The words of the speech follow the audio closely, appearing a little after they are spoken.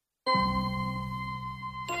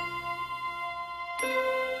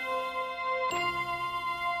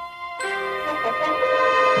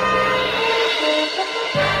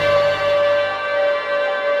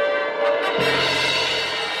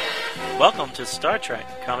Welcome to Star Trek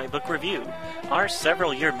Comic Book Review. Our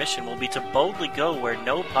several-year mission will be to boldly go where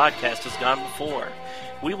no podcast has gone before.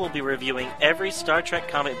 We will be reviewing every Star Trek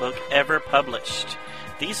comic book ever published.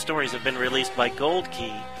 These stories have been released by Gold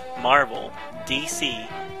Key, Marvel, DC,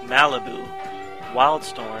 Malibu,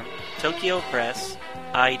 Wildstorm, Tokyo Press,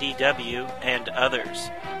 IDW, and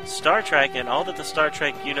others. Star Trek and all that the Star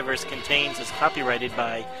Trek universe contains is copyrighted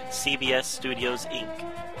by CBS Studios, Inc.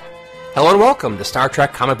 Hello and welcome to Star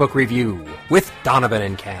Trek Comic Book Review with Donovan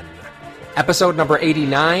and Ken. Episode number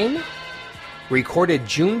 89, recorded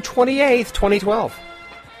June 28th, 2012.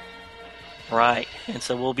 Right, and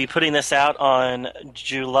so we'll be putting this out on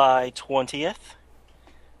July 20th,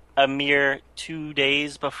 a mere 2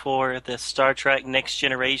 days before the Star Trek Next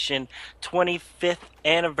Generation 25th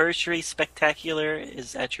Anniversary Spectacular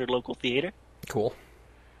is at your local theater. Cool.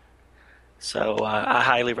 So I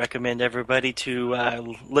highly recommend everybody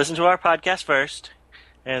to listen to our podcast first,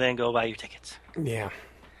 and then go buy your tickets. Yeah.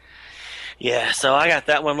 Yeah, so I got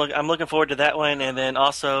that one. I'm looking forward to that one, and then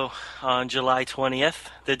also on July 20th,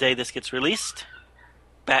 the day this gets released,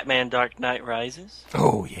 Batman Dark Knight Rises.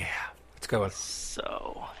 Oh, yeah. Let's go.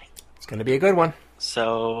 So It's going to be a good one.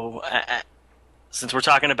 So since we're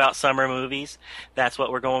talking about summer movies, that's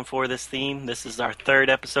what we're going for this theme. This is our third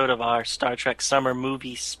episode of our Star Trek Summer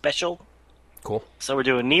Movie Special. Cool. So we're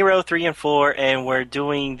doing Nero 3 and 4, and we're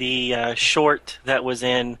doing the short that was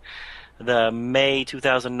in the May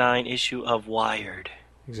 2009 issue of Wired.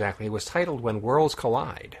 Exactly. It was titled When Worlds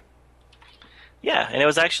Collide. Yeah, and it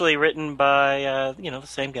was actually written by, the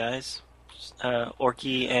same guys,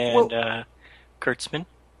 Orky and Kurtzman.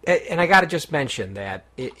 And I got to just mention that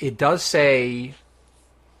it does say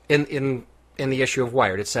in the issue of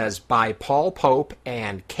Wired, it says by Paul Pope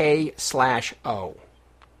and K/O.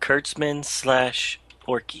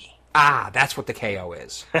 Kurtzman/Orky. Ah, that's what the KO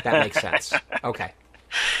is. That makes sense. Okay.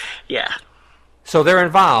 Yeah. So they're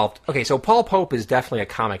involved. Okay, so Paul Pope is definitely a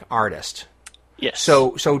comic artist. Yes.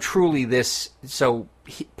 So truly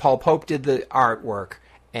Paul Pope did the artwork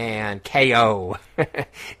and KO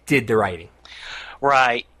did the writing.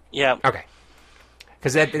 Right. Yeah. Okay.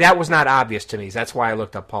 Because that was not obvious to me. That's why I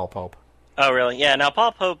looked up Paul Pope. Oh, really? Yeah. Now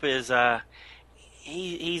Paul Pope is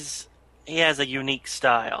he has a unique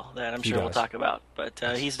style that I'm sure we'll talk about. But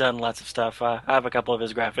he's done lots of stuff. I have a couple of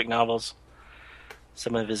his graphic novels,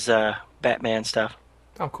 some of his Batman stuff.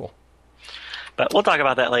 Oh, cool. But we'll talk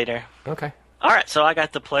about that later. Okay. All right. So I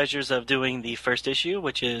got the pleasures of doing the first issue,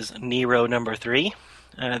 which is Nero number 3.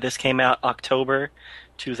 This came out October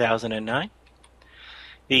 2009.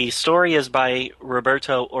 The story is by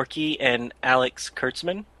Roberto Orci and Alex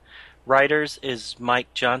Kurtzman. Writers is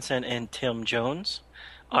Mike Johnson and Tim Jones.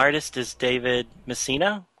 Artist is David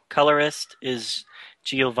Messina. Colorist is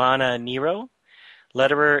Giovanna Nero.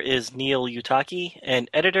 Letterer is Neil Utaki. And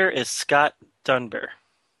editor is Scott Dunbar.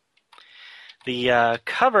 The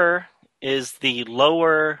cover is the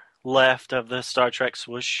lower left of the Star Trek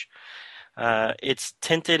swoosh. It's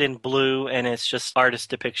tinted in blue, and it's just artist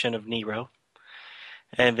depiction of Nero.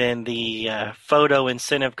 And then the photo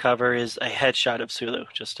incentive cover is a headshot of Sulu,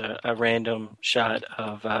 just a random shot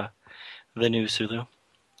of the new Sulu.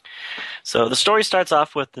 So the story starts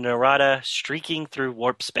off with the Narada streaking through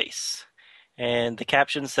warp space. And the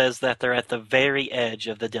caption says that they're at the very edge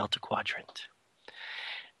of the Delta Quadrant.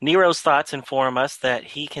 Nero's thoughts inform us that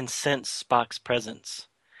he can sense Spock's presence,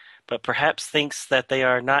 but perhaps thinks that they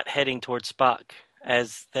are not heading towards Spock,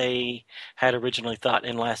 as they had originally thought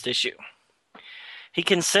in last issue. He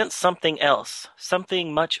can sense something else,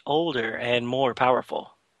 something much older and more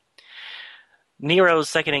powerful. Nero's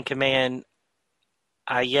second-in-command,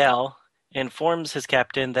 Ayel, informs his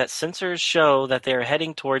captain that sensors show that they are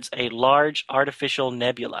heading towards a large artificial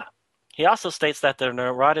nebula. He also states that the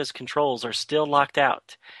Narada's controls are still locked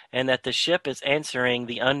out, and that the ship is answering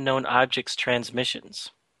the unknown object's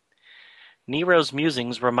transmissions. Nero's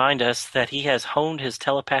musings remind us that he has honed his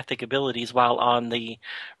telepathic abilities while on the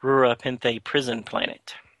Rura Penthe prison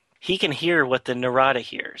planet. He can hear what the Narada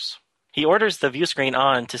hears. He orders the viewscreen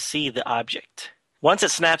on to see the object. Once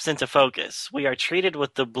it snaps into focus, we are treated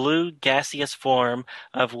with the blue gaseous form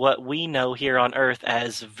of what we know here on Earth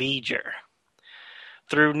as V'ger.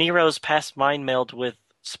 Through Nero's past mind meld with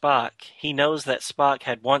Spock, he knows that Spock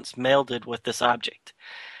had once melded with this object,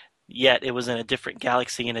 yet it was in a different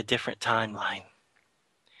galaxy in a different timeline.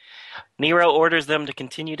 Nero orders them to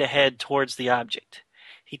continue to head towards the object.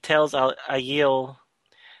 He tells Ayel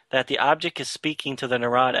that the object is speaking to the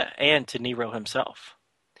Narada and to Nero himself.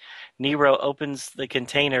 Nero opens the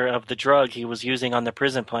container of the drug he was using on the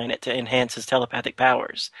prison planet to enhance his telepathic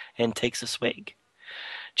powers and takes a swig.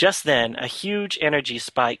 Just then, a huge energy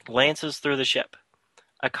spike lances through the ship.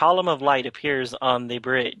 a column of light appears on the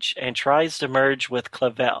bridge and tries to merge with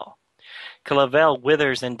Clavel. Clavel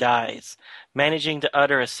withers and dies, managing to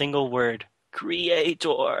utter a single word,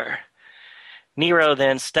 Creator. Nero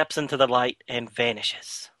then steps into the light and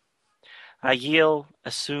vanishes. Aiel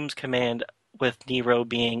assumes command with Nero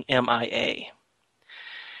being MIA.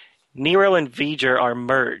 Nero and V'ger are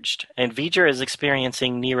merged, and V'ger is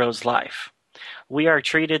experiencing Nero's life. We are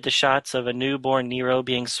treated to shots of a newborn Nero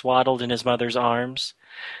being swaddled in his mother's arms.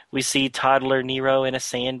 We see toddler Nero in a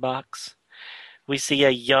sandbox. We see a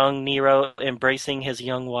young Nero embracing his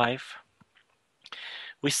young wife.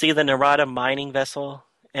 We see the Narada mining vessel,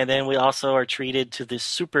 and then we also are treated to the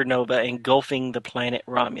supernova engulfing the planet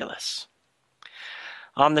Romulus.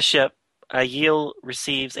 On the ship, Aiel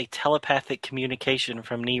receives a telepathic communication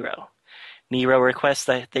from Nero. Nero requests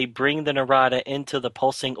that they bring the Narada into the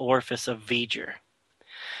pulsing orifice of V'ger.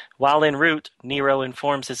 While en route, Nero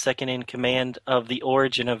informs his second-in-command of the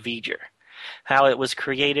origin of V'ger, how it was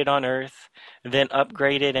created on Earth, then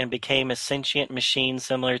upgraded and became a sentient machine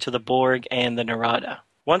similar to the Borg and the Narada.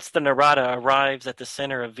 Once the Narada arrives at the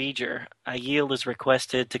center of V'ger, Aiel is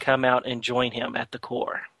requested to come out and join him at the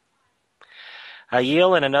core.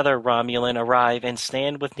 Aiel and another Romulan arrive and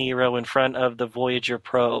stand with Nero in front of the Voyager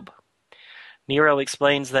probe. Nero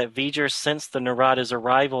explains that V'ger sensed the Narada's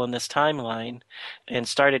arrival in this timeline and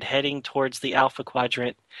started heading towards the Alpha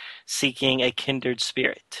Quadrant, seeking a kindred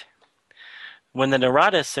spirit. When the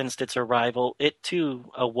Narada sensed its arrival, it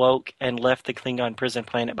too awoke and left the Klingon prison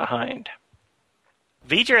planet behind.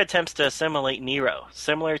 V'ger attempts to assimilate Nero,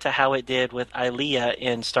 similar to how it did with Ilia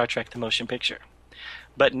in Star Trek The Motion Picture.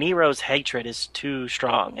 But Nero's hatred is too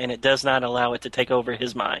strong, and it does not allow it to take over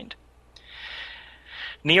his mind.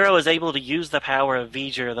 Nero is able to use the power of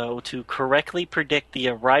V'ger, though, to correctly predict the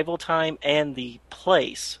arrival time and the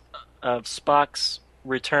place of Spock's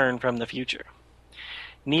return from the future.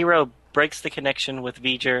 Nero breaks the connection with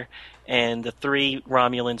V'ger, and the three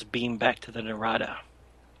Romulans beam back to the Narada.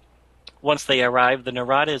 Once they arrive, the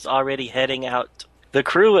Narada is already heading out. The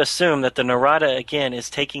crew assume that the Narada again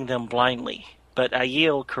is taking them blindly, but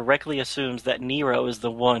Aiel correctly assumes that Nero is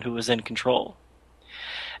the one who is in control.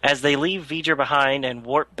 As they leave V'ger behind and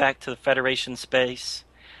warp back to the Federation space,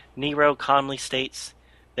 Nero calmly states,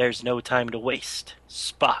 "There's no time to waste.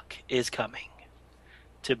 Spock is coming."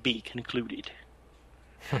 To be concluded.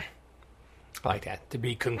 I like that. To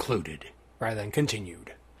be concluded, rather than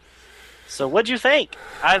continued. So what'd you think?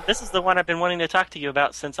 This is the one I've been wanting to talk to you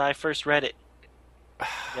about since I first read it.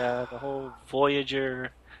 The whole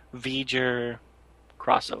Voyager, V'ger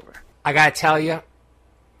crossover. I gotta tell you,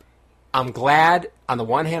 I'm glad, on the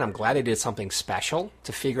one hand, I'm glad they did something special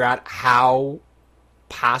to figure out how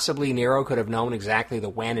possibly Nero could have known exactly the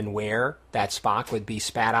when and where that Spock would be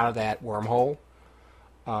spat out of that wormhole,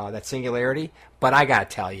 that singularity. But I gotta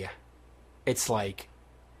tell you, it's like,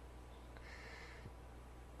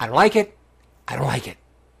 I don't like it. I don't like it.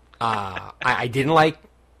 I didn't like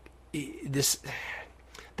this.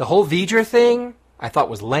 The whole V'ger thing I thought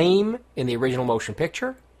was lame in the original motion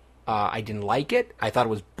picture. I didn't like it. I thought it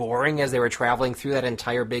was boring as they were traveling through that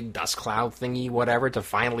entire big dust cloud thingy, whatever, to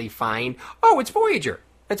finally find, oh, it's Voyager.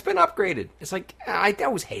 It's been upgraded. It's like, I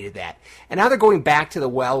always hated that. And now they're going back to the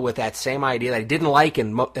well with that same idea that I didn't like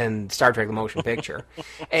in Star Trek The Motion Picture.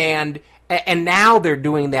 and now they're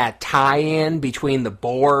doing that tie-in between the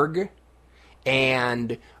Borg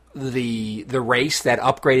and the race that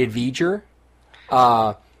upgraded V'ger.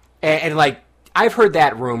 And like, I've heard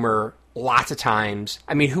that rumor lots of times.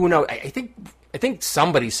 I mean, who knows? I think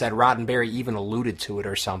somebody said Roddenberry even alluded to it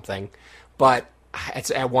or something, but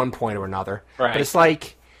it's at one point or another. Right. But it's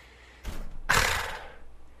like,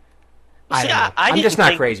 I don't know. I'm just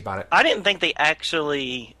not crazy about it. I didn't think they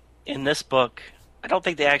actually, in this book, I don't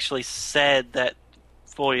think they actually said that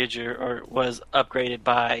Voyager was upgraded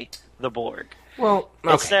by the Borg. Well,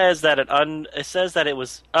 okay. It says that it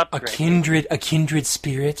was upgraded. A kindred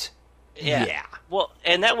spirit. Yeah. Well,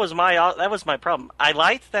 and that was my problem. I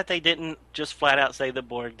liked that they didn't just flat out say the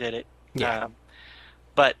Borg did it. Yeah.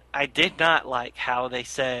 But I did not like how they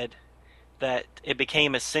said that it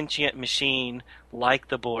became a sentient machine like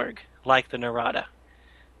the Borg, like the Narada.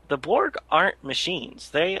 The Borg aren't machines.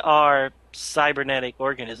 They are cybernetic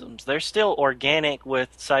organisms. They're still organic with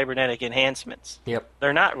cybernetic enhancements. Yep.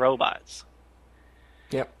 They're not robots.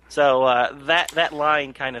 Yep. So that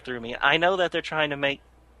line kind of threw me. I know that they're trying to make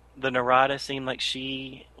the Narada seem like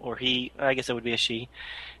she, or he, I guess it would be a she,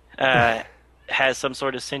 has some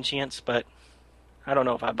sort of sentience, but I don't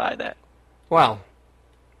know if I buy that. Well,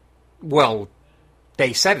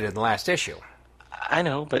 they said it in the last issue. I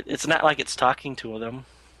know, but it's not like it's talking to them.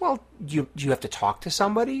 Well, you have to talk to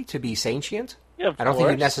somebody to be sentient? Of I don't think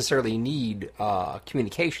you course. necessarily need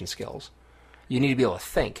communication skills. You need to be able to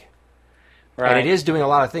think. Right. And it is doing a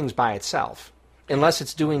lot of things by itself. Unless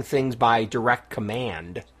it's doing things by direct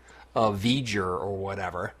command of V'ger or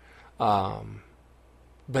whatever.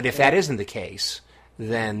 But if that isn't the case,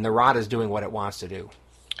 then Narada's doing what it wants to do.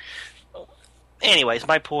 Anyways,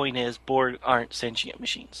 my point is Borg aren't sentient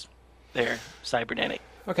machines. They're cybernetic.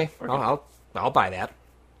 Okay, I'll buy that.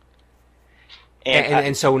 And,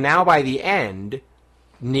 And so now by the end,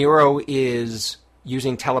 Nero is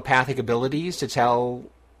using telepathic abilities to tell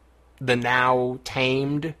the now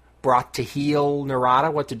tamed, brought to heel Narada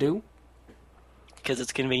what to do? because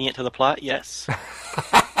it's convenient to the plot, yes.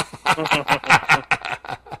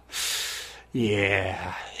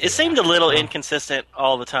 Yeah. It seemed a little inconsistent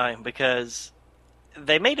all the time because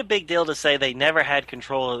they made a big deal to say they never had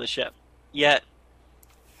control of the ship. Yet,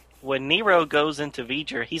 when Nero goes into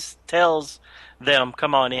V'ger, he tells them,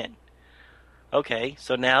 come on in. Okay,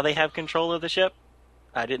 so now they have control of the ship?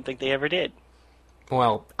 I didn't think they ever did.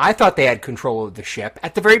 Well, I thought they had control of the ship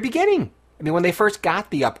at the very beginning. I mean, when they first got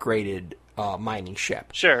the upgraded mining ship.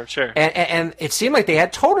 Sure, sure. And it seemed like they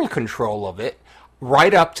had total control of it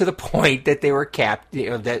right up to the point that they were capped,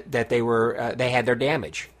 that they were they had their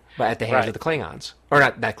damage at the hands of the Klingons. Or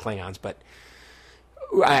not Klingons, but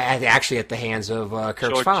actually at the hands of Kirk's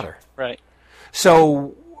George. father. Right.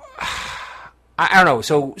 So, I don't know.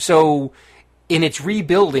 So in its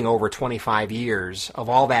rebuilding over 25 years of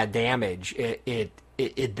all that damage,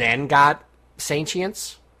 it then got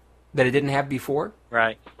sentience that it didn't have before?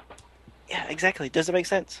 Right. Yeah, exactly. Does it make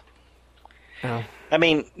sense? No. I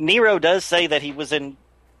mean, Nero does say that he was in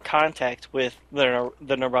contact with the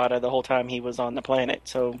Narada the whole time he was on the planet,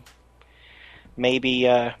 so maybe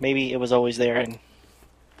it was always there and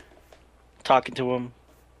talking to him,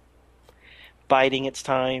 biding its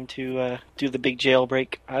time to do the big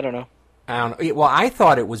jailbreak. I don't know. Well, I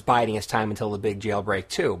thought it was biding its time until the big jailbreak,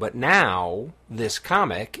 too. But now this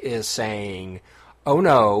comic is saying, oh,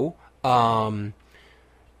 no,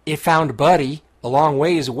 it found Buddy a long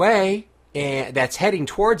ways away, and that's heading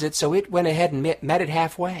towards it, so it went ahead and met it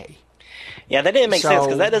halfway. Yeah, that didn't make sense,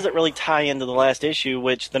 because So- that doesn't really tie into the last issue,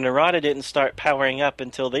 which the Narada didn't start powering up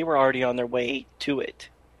until they were already on their way to it.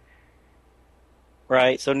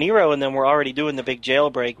 Right? So Nero and them were already doing the big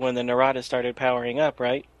jailbreak when the Narada started powering up,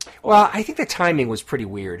 right? Well, I think the timing was pretty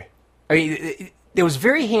weird. I mean, there was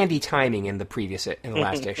very handy timing in the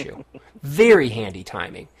last issue. Very handy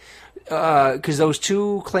timing. Because those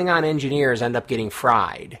two Klingon engineers end up getting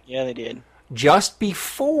fried Yeah, they did. just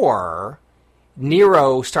before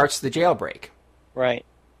Nero starts the jailbreak. Right.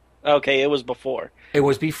 Okay, it was before. It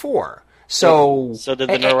was before. So did the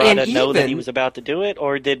and Narada know that he even- was about to do it,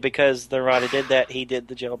 or did because the Narada did that, he did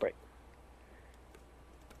the jailbreak?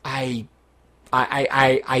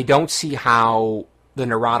 I don't see how the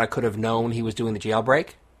Narada could have known he was doing the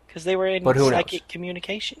jailbreak. Because they were in But who knows? psychic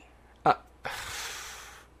communication.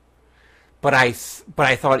 But I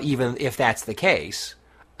thought even if that's the case,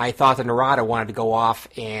 I thought the Narada wanted to go off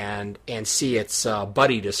and see its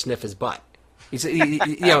buddy to sniff his butt.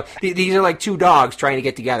 These are like two dogs trying to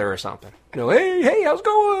get together or something. Hey, how's it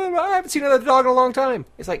going? I haven't seen another dog in a long time.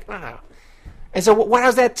 It's like, ah. And so how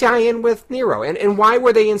does that tie in with Nero? And why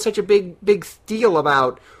were they in such a big deal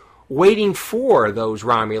about waiting for those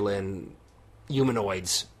Romulan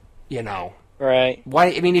humanoids, Right. Why?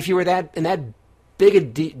 I mean, if you were in that big a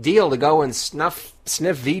deal to go and sniff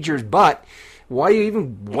V'ger's butt, why do you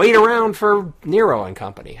even wait around for Nero and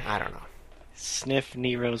company? I don't know. Sniff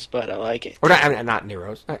Nero's butt. I like it. Or not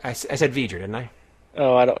Nero's. I said V'ger, didn't I?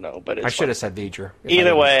 Oh, I don't know, but it's I should have said V'ger. if I Either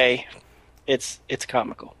didn't. way, it's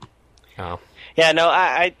comical. Oh. Yeah, no,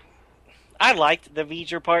 I liked the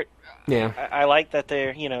V'ger part. Yeah. I like that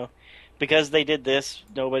they're, because they did this,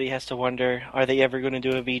 nobody has to wonder, are they ever going to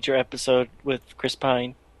do a V'ger episode with Chris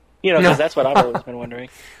Pine? Because No. that's what I've always been wondering.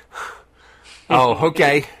 Oh,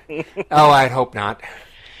 okay. Oh, I'd hope not.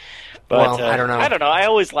 But Well, I don't know. I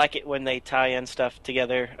always like it when they tie in stuff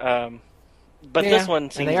together. But Yeah, this one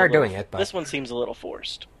and seems they a are little- doing it, but- This one seems a little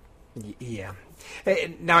forced. Yeah.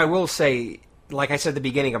 Now, I will say, like I said at the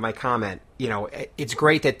beginning of my comment, it's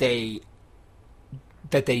great that they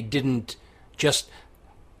didn't just,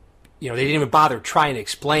 they didn't even bother trying to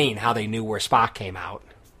explain how they knew where Spock came out,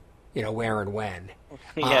 where and when.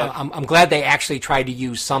 Yeah. I'm glad they actually tried to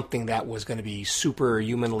use something that was going to be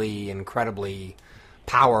superhumanly, incredibly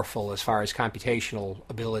powerful as far as computational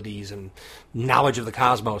abilities and knowledge of the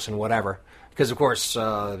cosmos and whatever. Because, of course,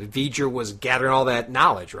 V'ger was gathering all that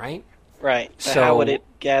knowledge, right? Right. So So- how would it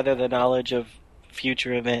gather the knowledge of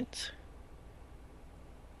future events?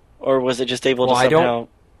 Or was it just able to Well, I don't- somehow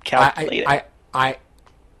calculate it?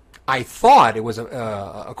 I thought it was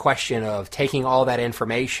a question of taking all that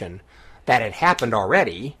information that had happened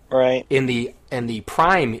already Right. in the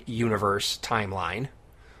Prime universe timeline,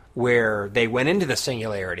 where they went into the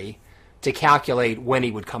singularity to calculate when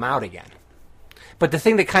he would come out again. But the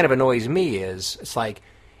thing that kind of annoys me is, it's like,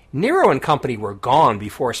 Nero and company were gone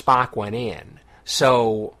before Spock went in,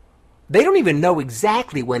 so they don't even know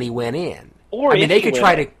exactly when he went in. Or I mean, if they he could went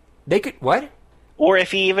try in. to. They could what? Or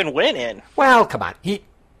if he even went in. Well, come on.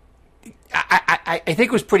 I think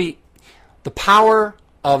it was pretty. The power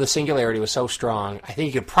of the singularity was so strong. I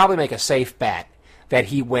think you could probably make a safe bet that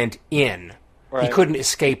he went in. Right. He couldn't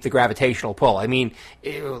escape the gravitational pull. I mean,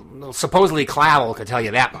 supposedly Clavel could tell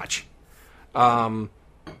you that much. But,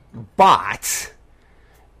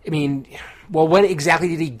 I mean, well, when exactly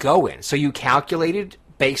did he go in? So you calculated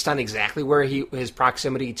based on exactly where his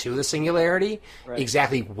proximity to the singularity, Right.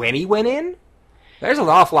 exactly when he went in? There's an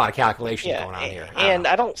awful lot of calculation Yeah, going on here. and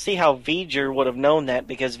I don't see how V'ger would have known that,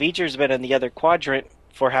 because V'ger's been in the other quadrant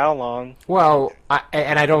for how long? Well,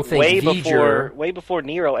 I don't think Way before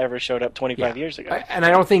Nero ever showed up 25 Yeah. years ago. And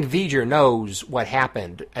I don't think V'ger knows what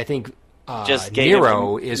happened. I think Just gave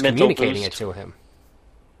Nero him is mental communicating boost. it to him.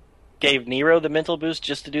 Gave Nero the mental boost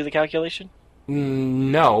just to do the calculation?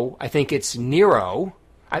 No, I think it's Nero.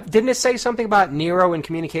 Didn't it say something about Nero in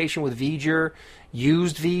communication with V'ger,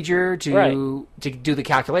 used V'ger to do the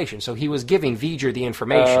calculation? So he was giving V'ger the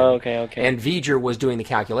information, Okay. and V'ger was doing the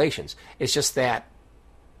calculations. It's just that,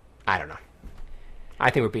 I don't know. I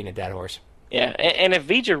think we're beating a dead horse. Yeah, and if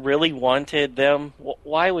V'ger really wanted them,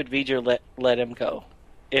 why would V'ger let him go?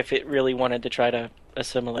 If it really wanted to try to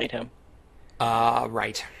assimilate him.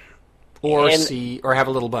 Right. Or or have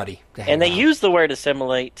a little buddy. To hang And they out. use the word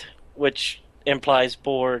assimilate, which implies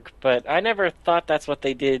Borg, but I never thought that's what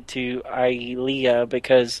they did to Ilia,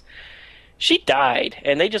 because she died,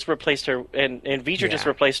 and they just replaced her, and V'ger just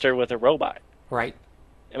replaced her with a robot. Right.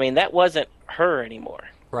 I mean, that wasn't her anymore.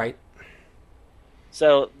 Right.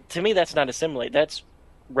 So, to me, that's not assimilate, that's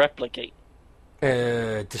replicate.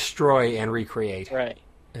 Destroy and recreate. Right.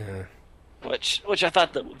 Uh, Which I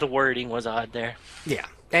thought the wording was odd there. Yeah,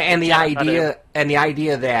 and the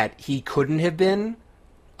idea that he couldn't have been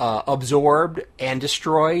absorbed and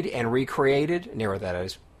destroyed and recreated, Nero that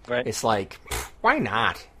is. Right. It's like, why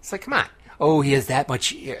not? It's like, come on. Oh, he has that much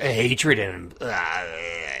hatred in him.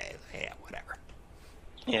 Yeah, whatever.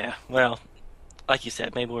 Yeah. Well, like you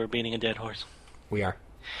said, maybe we're beating a dead horse. We are.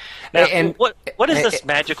 Now, And what is this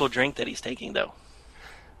magical drink that he's taking, though?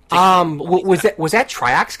 Was that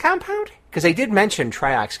Triox compound? Because they did mention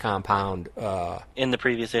Triox compound. In the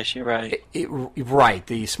previous issue, right? Right,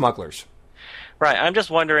 the smugglers. Right. I'm just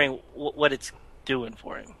wondering what it's doing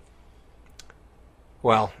for him.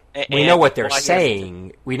 Well, we And know what they're why he has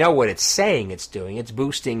saying. We know what it's saying it's doing. It's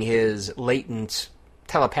boosting his latent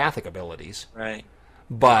telepathic abilities. Right.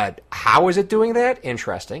 But how is it doing that?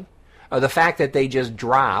 Interesting. The fact that they just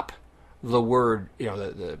drop the word,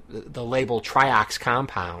 the label Triox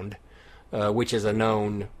compound, which is a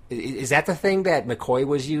known. Is that the thing that McCoy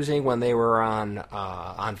was using when they were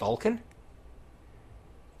on Vulcan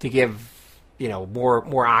to give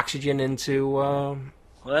more oxygen into? Well,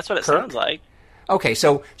 that's what it Kirk? sounds like. Okay,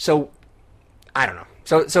 so I don't know.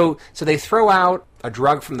 So they throw out a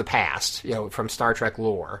drug from the past, from Star Trek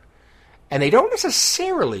lore, and they don't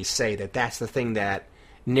necessarily say that that's the thing that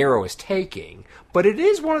Nero is taking, but it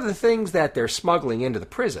is one of the things that they're smuggling into the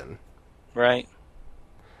prison. Right.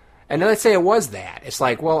 And let's say it was that. It's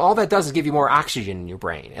like, well, all that does is give you more oxygen in your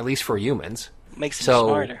brain, at least for humans. Makes him So-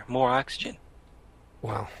 smarter. More oxygen.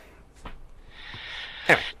 Well,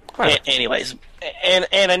 anyway, whatever. Anyways, and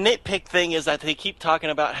a nitpick thing is that they keep talking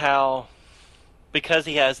about how because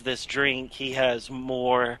he has this drink, he has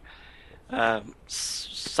more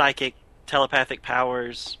psychic telepathic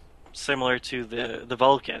powers similar to the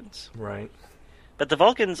Vulcans. Right. But the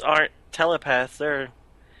Vulcans aren't telepaths; they're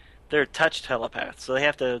touch telepaths. So they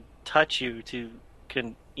have to touch you to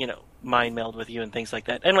mind meld with you and things like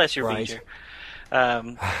that, unless you're Right.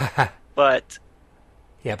 V'ger. But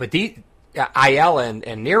Yeah, but IL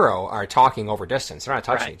and Nero are talking over distance. They're not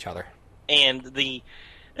touching Right. each other. and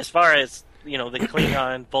as far as the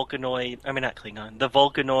Klingon Vulcanoid, I mean not Klingon, the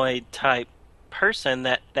Vulcanoid type person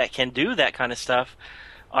that can do that kind of stuff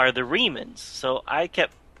are the Remans. So I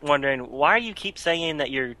kept wondering, why you keep saying that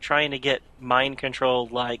you're trying to get mind control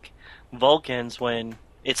like Vulcans when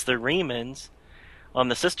it's the Remans on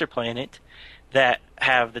the sister planet that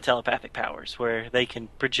have the telepathic powers where they can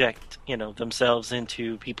project themselves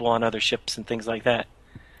into people on other ships and things like that,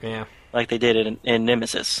 Yeah. like they did in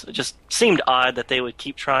Nemesis. It just seemed odd that they would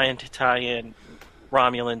keep trying to tie in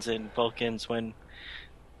Romulans and Vulcans when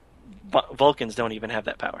Vulcans don't even have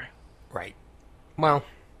that power. Right. Well,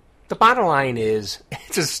 the bottom line is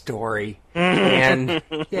it's a story, and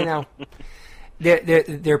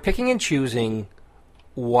they're picking and choosing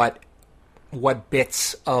what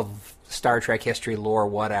bits of Star Trek history, lore,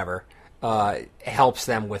 whatever, helps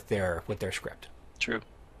them with their script. True.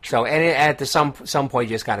 So, and at some point,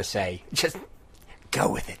 you just got to say, just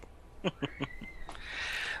go with it.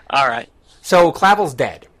 All right. So Clavel's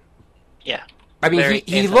dead. Yeah. I mean,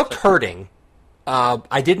 he looked hurting.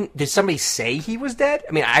 Did somebody say he was dead?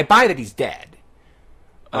 I mean, I buy that he's dead.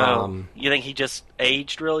 You think he just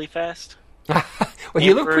aged really fast? Well,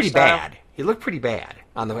 he looked pretty bad. He looked pretty bad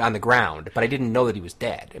on the ground, but I didn't know that he was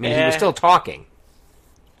dead. I mean, he was still talking.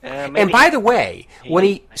 And by the way,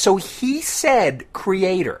 he said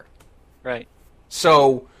creator. Right.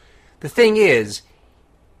 So the thing is,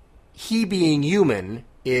 he being human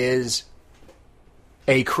is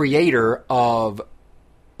a creator of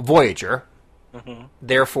Voyager,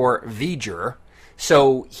 therefore V'Ger.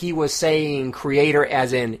 So he was saying creator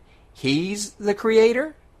as in he's the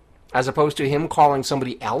creator, as opposed to him calling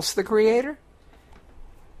somebody else the creator?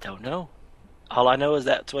 Don't know. All I know is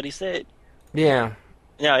that's what he said. Yeah.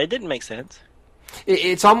 No, it didn't make sense.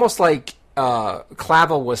 It's almost like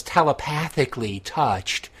Clavel was telepathically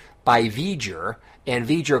touched by V'Ger, and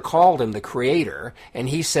V'Ger called him the creator, and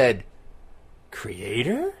he said,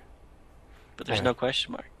 creator? But there's no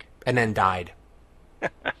question mark. And then died.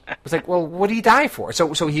 It's like, well, what did he die for?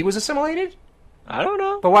 So he was assimilated? I don't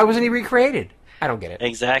know. But why wasn't he recreated? I don't get it.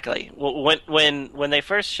 Exactly. Well, when they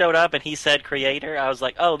first showed up and he said creator, I was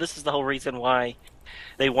like, oh, this is the whole reason why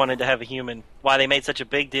they wanted to have a human. Why they made such a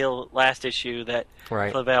big deal last issue that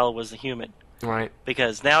Clavel was a human. Right.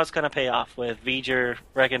 Because now it's going to pay off with V'Ger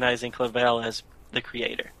recognizing Clavel as the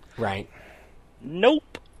creator. Right.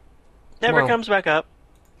 Nope. Never comes back up.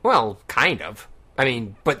 Well, kind of. I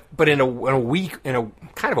mean, but in a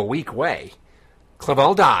kind of a weak way.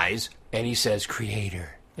 Clavel dies, and he says,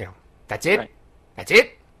 creator. That's it? Right. That's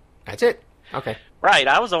it? Okay. Right.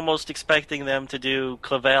 I was almost expecting them to do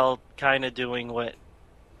Clavel kind of doing what,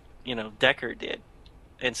 Decker did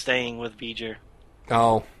and staying with V'Ger.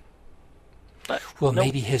 Oh. But well,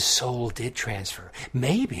 maybe his soul did transfer.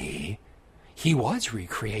 Maybe he was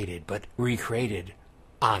recreated, but recreated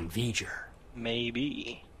on V'Ger.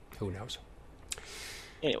 Maybe. Who knows?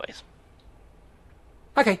 Anyways.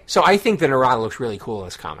 Okay, so I think the Narada looks really cool in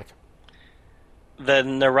this comic. The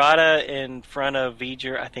Narada in front of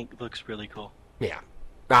V'Ger, I think, looks really cool. Yeah.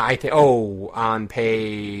 I think. Oh, on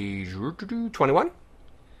page 21?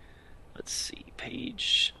 Let's see,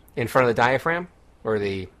 page... In front of the diaphragm? Or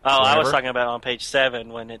the... Oh, whatever? I was talking about on page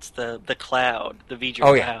 7 when it's the cloud, the V'Ger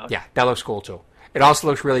cloud. Yeah, that looks cool, too. It also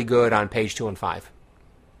looks really good on page 2 and 5.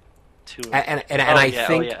 And I think...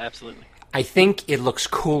 Oh, yeah, absolutely. I think it looks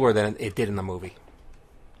cooler than it did in the movie.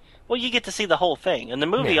 Well, you get to see the whole thing. In the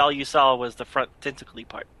movie, all you saw was the front tentacly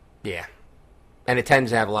part. Yeah. And it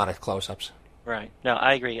tends to have a lot of close-ups. Right. No,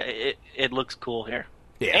 I agree. It looks cool here.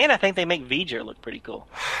 Yeah. And I think they make V'Ger look pretty cool.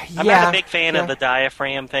 I'm not a big fan of the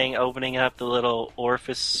diaphragm thing opening up the little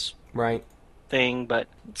orifice thing, but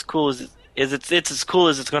it's cool it's as cool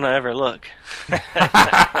as it's going to ever look.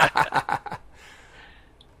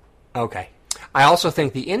 Okay. I also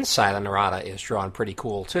think the inside of Narada is drawn pretty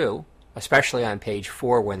cool, too. Especially on page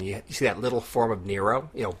 4 when you see that little form of Nero,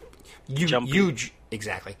 huge,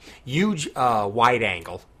 exactly, huge wide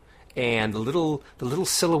angle, and the little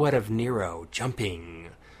silhouette of Nero jumping,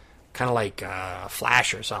 kind of like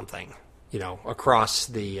Flash or something, across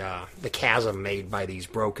the chasm made by these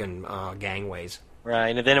broken gangways.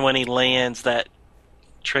 Right, and then when he lands, that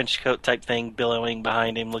trench coat type thing billowing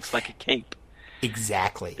behind him looks like a cape.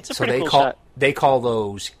 Exactly. It's a pretty cool shot. They call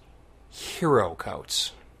those hero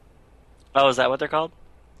coats. Oh, is that what they're called?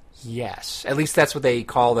 Yes. At least that's what they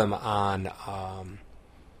call them on...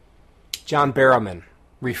 John Barrowman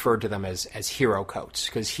referred to them as hero coats,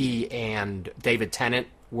 because he and David Tennant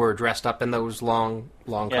were dressed up in those long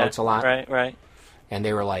coats a lot. Right. And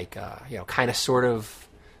they were like, kind of sort of,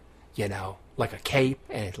 like a cape,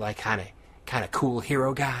 and like kind of cool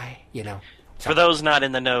hero guy, For those not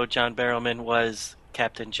in the know, John Barrowman was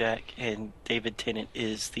Captain Jack, and David Tennant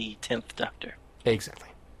is the 10th Doctor. Exactly.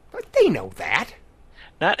 But they know that.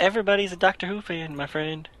 Not everybody's a Doctor Who fan, my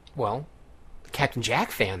friend. Well, Captain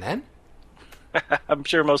Jack fan, then. I'm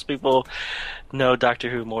sure most people know Doctor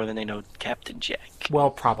Who more than they know Captain Jack. Well,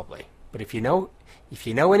 probably. But if you know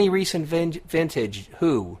any recent vintage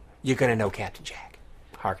Who, you're going to know Captain Jack.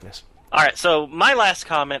 Harkness. All right, so my last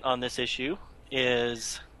comment on this issue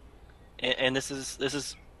is, and this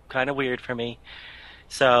is kind of weird for me.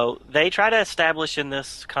 So they try to establish in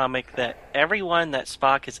this comic that everyone that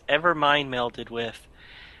Spock has ever mind melded with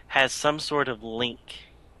has some sort of link.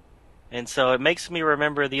 And so it makes me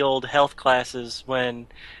remember the old health classes when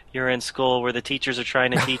you're in school where the teachers are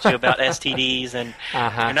trying to teach you about STDs, and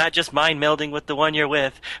you're not just mind melding with the one you're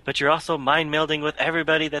with, but you're also mind melding with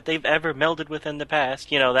everybody that they've ever melded with in the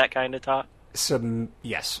past. You know, that kind of talk.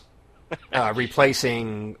 Yes.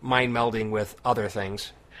 Replacing mind melding with other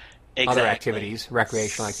things. Exactly. Other activities,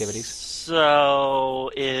 recreational activities.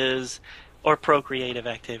 Or procreative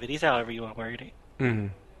activities, however you want to word it. Mm-hmm.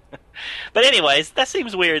 But anyways, that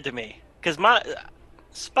seems weird to me, because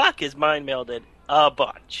Spock is mind melded a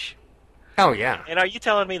bunch. Oh, yeah. And are you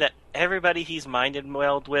telling me that everybody he's mind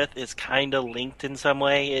melded with is kind of linked in some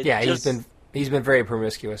way? He's been very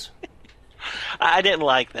promiscuous. I didn't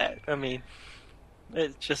like that. I mean,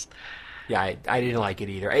 it's just... Yeah, I didn't like it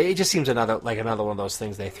either. It just seems another one of those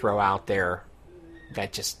things they throw out there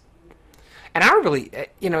that just... And I don't really...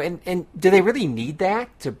 and do they really need that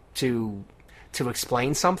to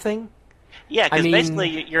explain something? Yeah, because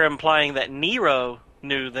basically you're implying that Nero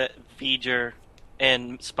knew that V'ger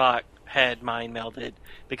and Spock had mind melded,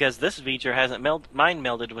 because this V'ger hasn't mind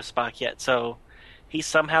melded with Spock yet, so he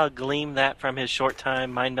somehow gleaned that from his short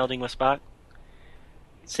time mind melding with Spock.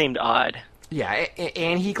 Seemed odd. Yeah,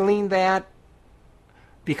 and he gleaned that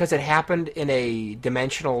because it happened in a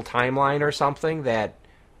dimensional timeline or something that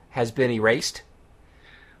has been erased?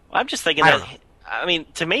 Well, I'm just thinking that... I mean,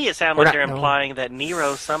 to me it sounds like they're implying that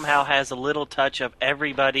Nero somehow has a little touch of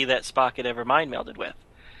everybody that Spock had ever mind melded with.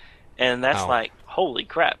 And that's like, holy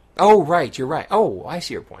crap. Oh, right, you're right. Oh, I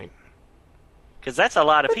see your point. Because that's a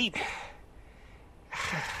lot of people.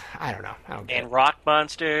 I don't know. And rock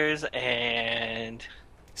monsters and...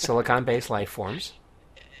 silicon-based life forms.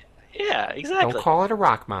 Yeah, exactly. Don't call it a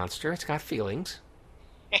rock monster. It's got feelings.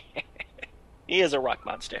 He is a rock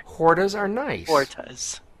monster. Hortas are nice.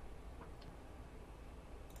 Hortas.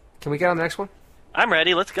 Can we get on the next one? I'm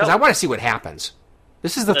ready. Let's go. Because I want to see what happens.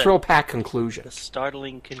 This is the thrill-pack conclusion. The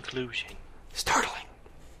startling conclusion. Startling.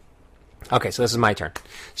 Okay, so this is my turn.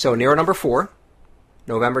 So Nero number 4,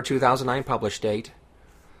 November 2009 published date.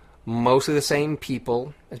 Mostly the same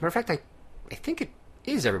people. As a matter of fact, I think it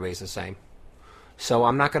is everybody's the same. So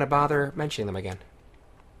I'm not going to bother mentioning them again.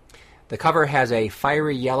 The cover has a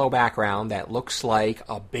fiery yellow background that looks like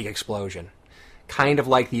a big explosion. Kind of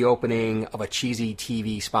like the opening of a cheesy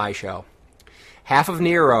TV spy show. Half of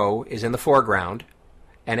Nero is in the foreground,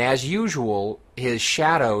 and as usual, his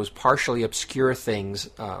shadows partially obscure things,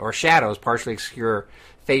 partially obscure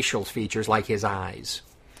facial features like his eyes.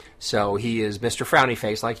 So he is Mr. Frowny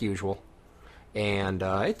Face like usual, and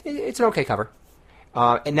it's an okay cover.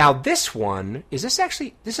 And now this one, this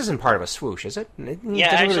isn't part of a swoosh, is it? Yeah,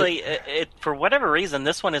 actually, for whatever reason,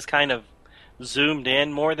 this one is kind of zoomed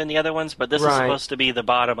in more than the other ones, but this is supposed to be the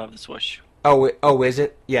bottom of the swoosh. Oh, is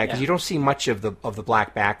it? Yeah, because you don't see much of the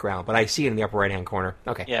black background, but I see it in the upper right-hand corner.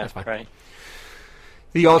 Okay, that's fine. Right.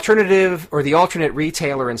 The alternate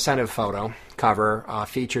retailer incentive photo cover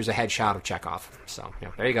features a headshot of Chekhov. So,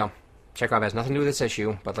 there you go. Chekhov has nothing to do with this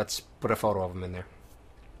issue, but let's put a photo of him in there.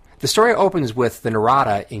 The story opens with the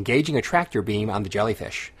Narada engaging a tractor beam on the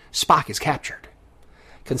jellyfish. Spock is captured.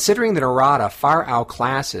 Considering the Narada far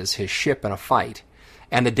outclasses his ship in a fight,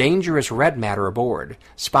 and the dangerous red matter aboard,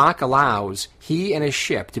 Spock allows he and his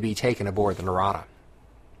ship to be taken aboard the Narada.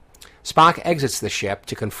 Spock exits the ship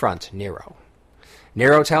to confront Nero.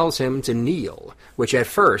 Nero tells him to kneel, which at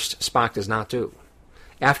first Spock does not do.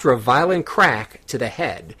 After a violent crack to the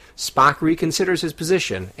head, Spock reconsiders his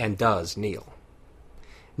position and does kneel.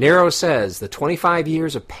 Nero says the 25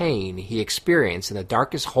 years of pain he experienced in the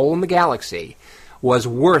darkest hole in the galaxy was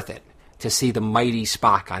worth it to see the mighty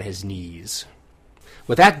Spock on his knees.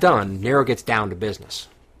 With that done, Nero gets down to business.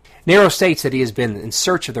 Nero states that he has been in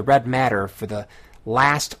search of the red matter for the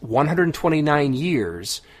last 129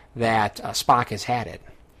 years that Spock has had it.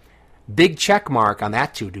 Big check mark on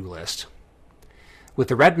that to-do list. With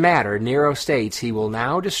the red matter, Nero states he will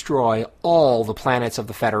now destroy all the planets of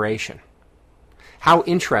the Federation. How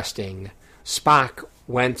interesting. Spock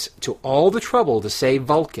went to all the trouble to save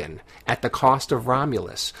Vulcan at the cost of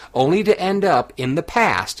Romulus, only to end up in the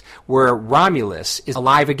past where Romulus is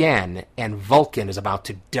alive again and Vulcan is about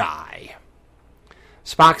to die.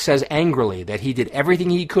 Spock says angrily that he did everything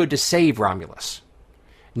he could to save Romulus.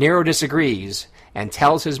 Nero disagrees and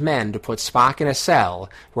tells his men to put Spock in a cell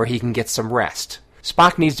where he can get some rest.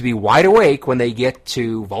 Spock needs to be wide awake when they get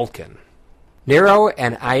to Vulcan. Nero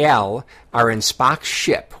and Aiel are in Spock's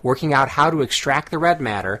ship, working out how to extract the red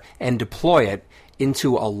matter and deploy it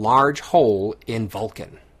into a large hole in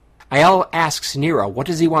Vulcan. Aiel asks Nero what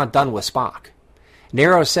does he want done with Spock.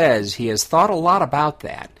 Nero says he has thought a lot about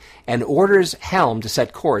that and orders Helm to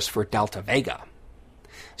set course for Delta Vega.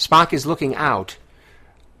 Spock is looking out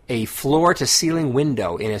a floor-to-ceiling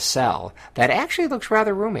window in his cell that actually looks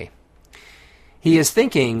rather roomy. He is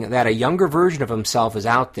thinking that a younger version of himself is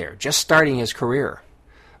out there, just starting his career.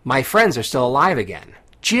 My friends are still alive again.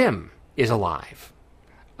 Jim is alive.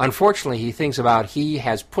 Unfortunately, he thinks about he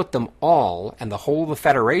has put them all and the whole of the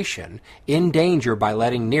Federation in danger by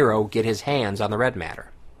letting Nero get his hands on the red matter.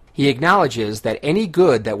 He acknowledges that any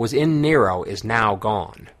good that was in Nero is now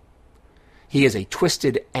gone. He is a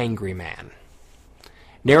twisted, angry man.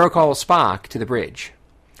 Nero calls Spock to the bridge.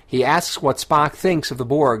 He asks what Spock thinks of the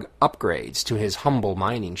Borg upgrades to his humble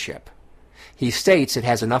mining ship. He states it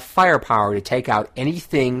has enough firepower to take out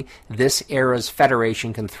anything this era's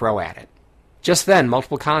Federation can throw at it. Just then,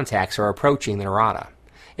 multiple contacts are approaching the Narada.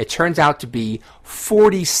 It turns out to be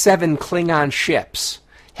 47 Klingon ships,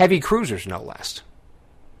 heavy cruisers no less.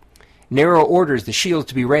 Nero orders the shields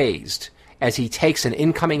to be raised as he takes an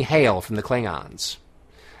incoming hail from the Klingons.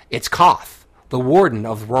 It's Koth, the warden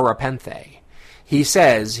of Rora Penthe. He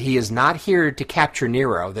says he is not here to capture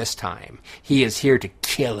Nero this time. He is here to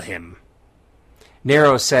kill him.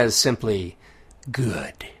 Nero says simply,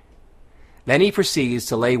 "Good." Then he proceeds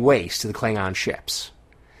to lay waste to the Klingon ships.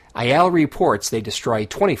 Aiel reports they destroy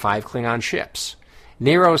 25 Klingon ships.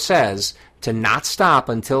 Nero says to not stop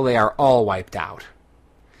until they are all wiped out.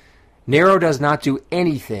 Nero does not do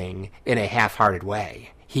anything in a half-hearted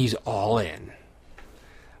way. He's all in.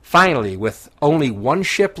 Finally, with only one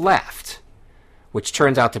ship left, which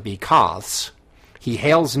turns out to be Koth's, he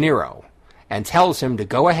hails Nero and tells him to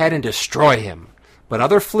go ahead and destroy him, but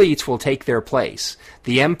other fleets will take their place.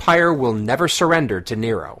 The Empire will never surrender to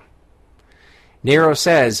Nero. Nero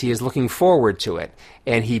says he is looking forward to it,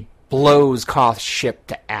 and he blows Koth's ship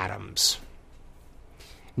to atoms.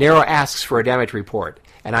 Nero asks for a damage report,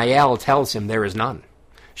 and Aiel tells him there is none.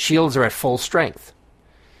 Shields are at full strength.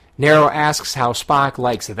 Nero asks how Spock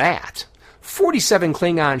likes that. 47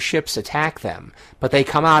 Klingon ships attack them, but they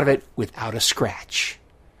come out of it without a scratch.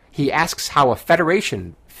 He asks how a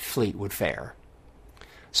Federation fleet would fare.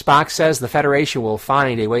 Spock says the Federation will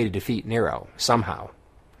find a way to defeat Nero, somehow.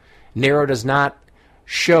 Nero does not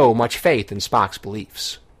show much faith in Spock's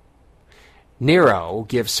beliefs. Nero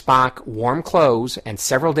gives Spock warm clothes and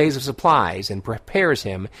several days of supplies and prepares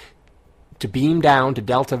him to beam down to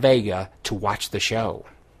Delta Vega to watch the show.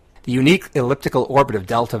 The unique elliptical orbit of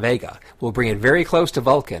Delta Vega will bring it very close to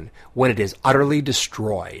Vulcan when it is utterly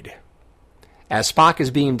destroyed. As Spock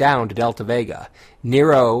is beamed down to Delta Vega,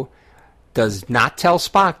 Nero does not tell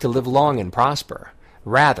Spock to live long and prosper.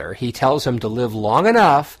 Rather, he tells him to live long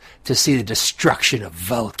enough to see the destruction of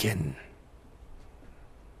Vulcan.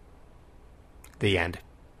 The end.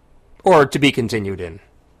 Or to be continued in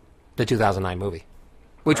the 2009 movie,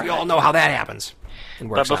 which we all know how that happens.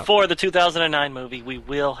 But before the 2009 movie, we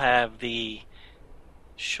will have the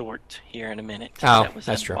short here in a minute that was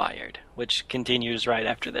that's in Wired, which continues right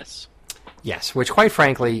after this. Yes, which quite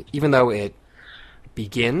frankly, even though it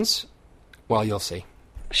begins, well, you'll see.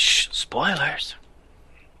 Shh, spoilers.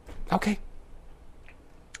 Okay.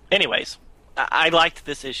 Anyways, I liked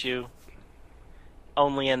this issue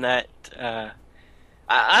only in that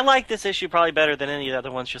I like this issue probably better than any of the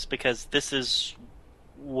other ones just because this is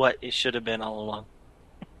what it should have been all along.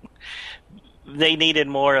 They needed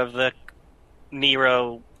more of the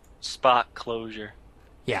Nero Spock closure.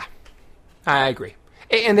 Yeah, I agree.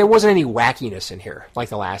 And there wasn't any wackiness in here like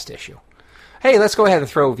the last issue. Hey, let's go ahead and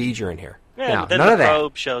throw V'ger in here. Yeah, no, then none the of that.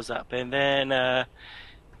 probe shows up, and then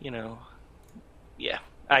yeah,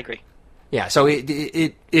 I agree. Yeah, so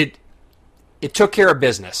it took care of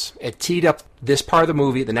business. It teed up this part of the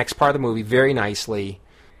movie, the next part of the movie, very nicely.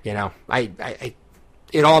 You know,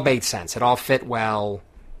 it all made sense. It all fit well,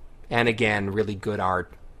 and again, really good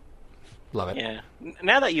art. Love it. Yeah.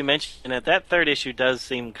 Now that you mention it, that third issue does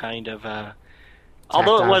seem kind of,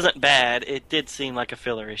 although it wasn't bad, it did seem like a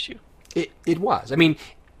filler issue. It was. I mean,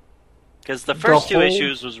 because the first two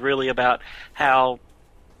issues was really about how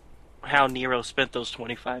Nero spent those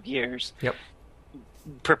 25 years. Yep.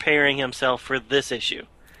 Preparing himself for this issue.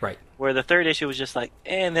 Right. Where the third issue was just like,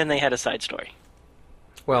 and then they had a side story.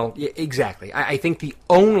 Well, yeah, exactly. I think the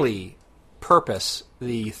only purpose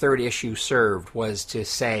the third issue served was to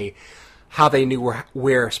say how they knew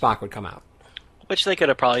where Spock would come out. Which they could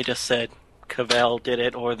have probably just said Cavell did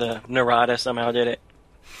it or the Narada somehow did it.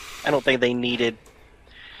 I don't think they needed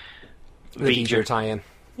the V'ger tie-in.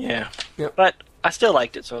 Yeah. Yep. But I still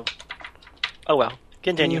liked it, so oh well.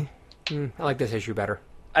 Continue. I like this issue better.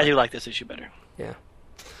 I do like this issue better. Yeah.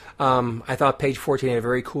 I thought page 14 had a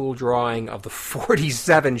very cool drawing of the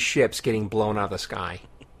 47 ships getting blown out of the sky.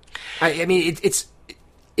 I mean, it's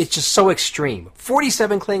just so extreme.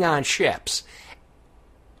 47 Klingon ships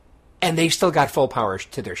And they've still got full power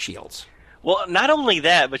to their shields. Well, not only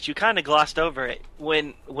that, but you kind of glossed over it.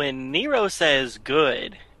 When Nero says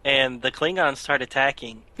good and the Klingons start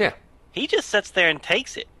attacking, Yeah. he just sits there and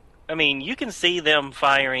takes it. I mean, you can see them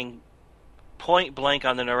firing point blank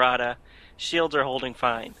on the Narada. Shields are holding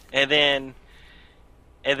fine. And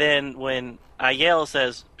then when Aiel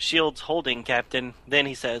says, shields holding, Captain, then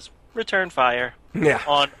he says, return fire Yeah.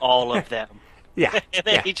 on all of them. Yeah. And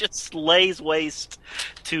then Yeah. he just lays waste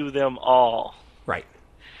to them all. Right.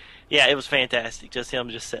 Yeah, it was fantastic. Just him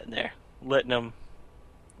just sitting there, letting them,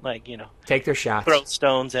 Take their shots. throw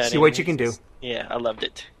stones at him. See what you can do. Yeah, I loved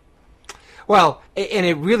it. Well, and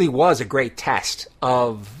it really was a great test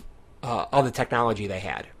of the technology they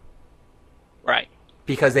had, Right.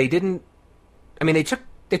 because they didn't. I mean, they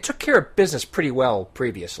took care of business pretty well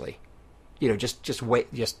previously. Just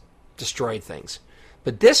destroyed things.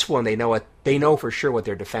 But this one, they know for sure what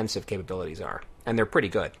their defensive capabilities are, and they're pretty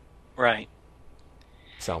good. Right.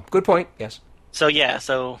 So, good point. Yes. So yeah,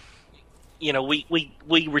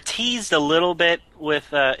 we were teased a little bit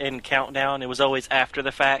with in Countdown. It was always after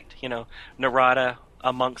the fact, Narada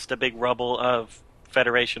amongst a big rubble of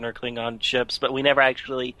Federation or Klingon ships, but we never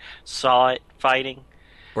actually saw it fighting.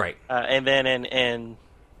 Right. And then in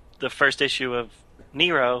the first issue of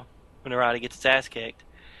Nero, when Narada gets his ass kicked,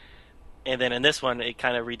 and then in this one, it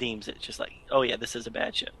kind of redeems it. It's just like, oh yeah, this is a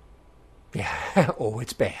bad ship. Yeah. Oh,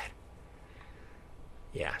 it's bad.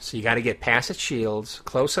 Yeah. So you got to get past its shields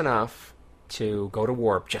close enough to go to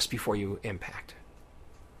warp just before you impact.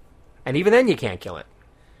 And even then, you can't kill it.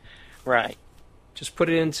 Right. Just put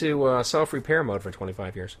it into self-repair mode for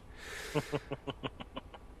 25 years.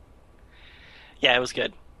 Yeah, it was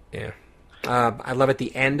good. Yeah. I love at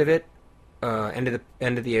the end of it,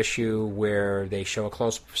 end of the issue, where they show a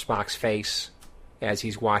close Spock's face as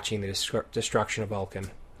he's watching the destruction of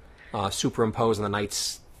Vulcan, superimposed on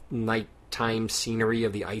the nighttime scenery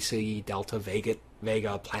of the icy Delta Vega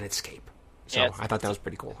planetscape. So Yeah, I thought that was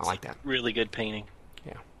pretty cool. I like that. Really good painting.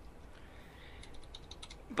 Yeah.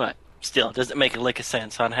 But still, it doesn't make a lick of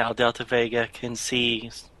sense on how Delta Vega can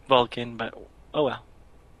see Vulcan, but oh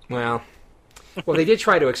well. Well, they did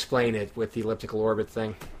try to explain it with the elliptical orbit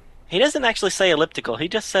thing. He doesn't actually say elliptical, he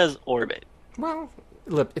just says orbit. Well,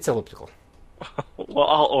 it's elliptical. Well,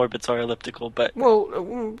 all orbits are elliptical, but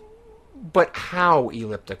Well, but how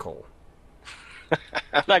elliptical?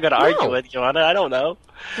 I'm not going to argue with you on it. I don't know.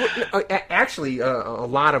 Well, actually, a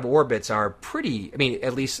lot of orbits are pretty. I mean,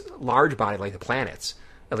 at least large body like the planets,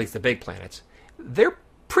 at least the big planets, they're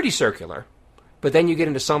pretty circular. But then you get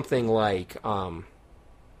into something like a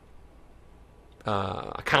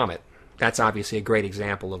comet. That's obviously a great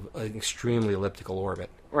example of an extremely elliptical orbit.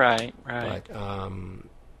 Right. But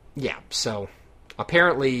yeah, so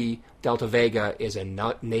apparently Delta Vega is a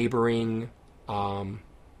neighboring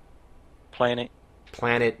planet,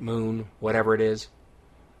 moon, whatever it is.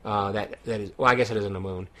 That is, well, I guess it isn't a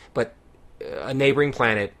moon, but a neighboring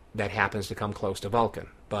planet that happens to come close to Vulcan.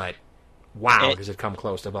 But wow, does it come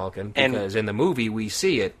close to Vulcan? Because in the movie we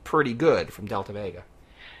see it pretty good from Delta Vega.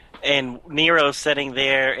 And Nero's sitting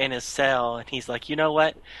there in his cell, and he's like, you know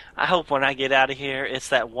what? I hope when I get out of here, it's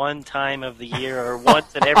that one time of the year, or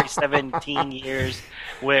once in every 17 years,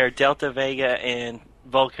 where Delta Vega and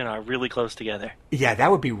Vulcan are really close together. Yeah,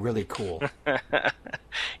 that would be really cool.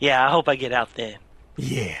 Yeah, I hope I get out then.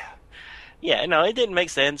 Yeah. Yeah, no, it didn't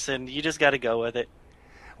make sense, and you just got to go with it.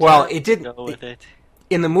 Well, it didn't. Go with it.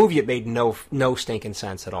 In the movie, it made no stinking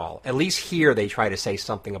sense at all. At least here, they try to say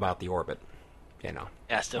something about the orbit. You know.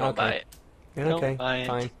 Yeah, I still don't buy it. Okay, Don't buy it.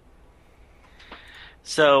 fine.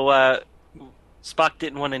 So, Spock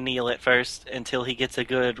didn't want to kneel at first until he gets a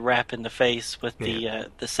good rap in the face with the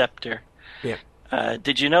scepter. Yeah.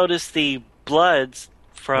 Did you notice the blood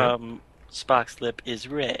from Spock's lip is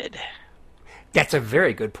red? That's a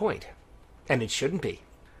very good point. And it shouldn't be.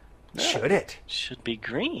 No. Should it? Should be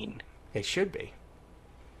green. It should be.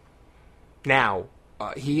 Now,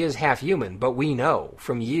 he is half human, but we know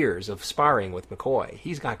from years of sparring with McCoy,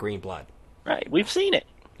 he's got green blood. Right, we've seen it.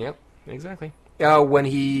 Yep, exactly. When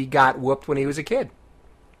he got whooped when he was a kid.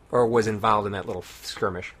 Or was involved in that little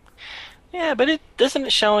skirmish. Yeah, but it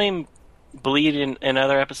doesn't show him bleed in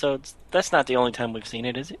other episodes. That's not the only time we've seen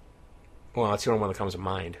it, is it? Well, it's the only one that comes to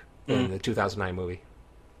mind in the 2009 movie.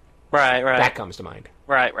 Right. That comes to mind.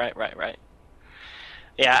 Right.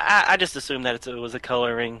 Yeah, I just assumed that it was a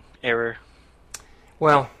coloring error.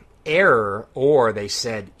 Well, error, or they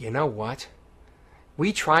said, you know what?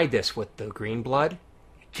 We tried this with the green blood.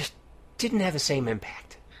 It just didn't have the same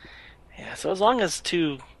impact. Yeah, so as long as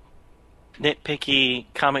two nitpicky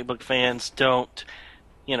comic book fans don't,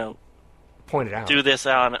 Point it out. do this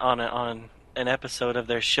on an episode of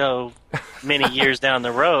their show many years down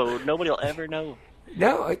the road, nobody will ever know.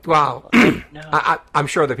 No, well, No. I'm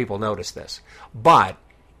sure that people notice this, but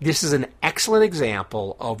this is an excellent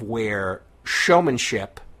example of where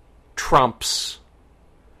showmanship trumps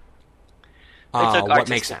They took what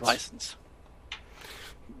makes artistic sense. license.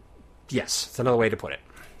 Yes, it's another way to put it.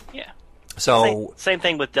 Yeah. So Same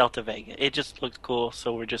thing with Delta Vega. It just looked cool,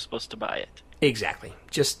 so we're just supposed to buy it. exactly,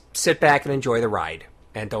 just sit back and enjoy the ride,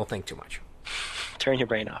 and don't think too much. Turn your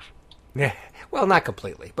brain off. Well, not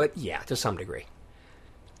completely, but yeah, to some degree.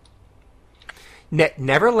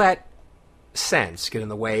 Never let sense get in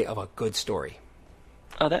the way of a good story.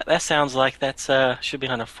 Oh, that sounds like that's should be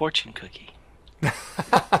on a fortune cookie.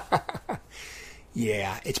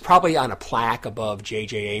 Yeah, it's probably on a plaque above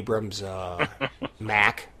J.J. Abrams'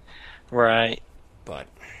 Mac, Right. but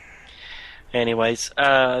Anyways,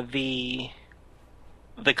 the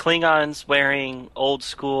Klingons wearing old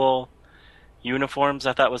school uniforms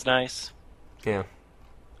I thought was nice. yeah,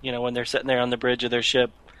 You know, when they're sitting there on the bridge of their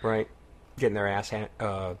ship. right. Getting their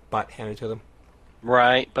butt handed to them.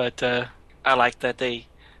 Right, but I like that they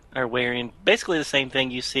are wearing basically the same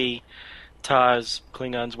thing you see Taz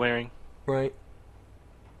Klingons wearing. Right.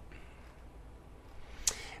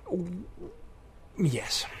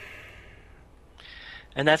 Yes.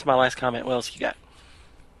 And that's my last comment. What else you got?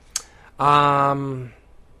 I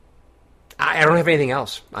don't have anything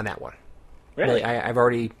else on that one. Really? I've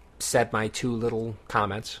already said my two little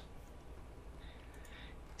comments.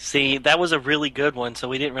 See, that was a really good one, so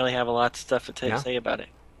we didn't really have a lot of stuff to No. say about it.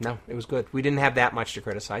 No, it was good. We didn't have that much to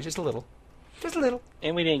criticize. Just a little. Just a little.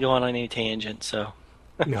 And we didn't go on any tangent, so.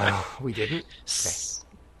 No, we didn't.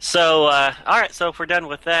 So, all right, so if we're done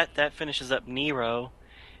with that, that finishes up Nero.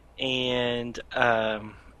 And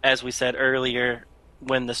as we said earlier,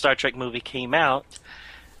 when the Star Trek movie came out,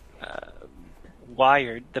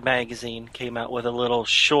 Wired, the magazine, came out with a little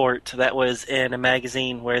short that was in a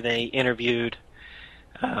magazine where they interviewed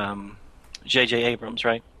J.J. Abrams,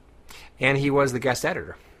 right? And he was the guest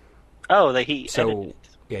editor. Oh, So,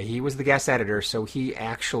 yeah, he was the guest editor, so he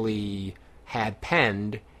actually had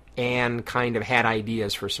penned and kind of had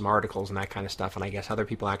ideas for some articles and that kind of stuff, and I guess other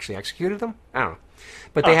people actually executed them? I don't know.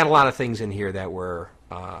 But they had a lot of things in here that were,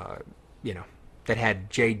 that had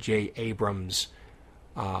J.J. Abrams'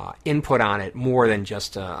 input on it more than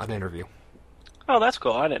just an interview. Oh, that's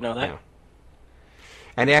cool. I didn't know that. Yeah.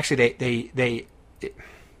 And actually, they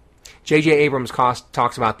J.J. Abrams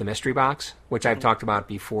talks about the mystery box, which I've talked about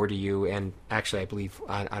before to you, and actually I believe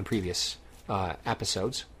on previous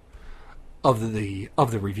episodes of the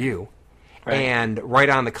review. Right. And right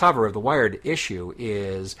on the cover of the Wired issue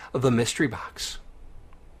is the mystery box.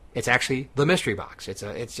 It's actually the mystery box.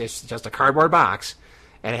 It's just a cardboard box,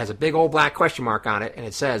 and it has a big old black question mark on it, and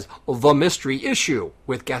it says the mystery issue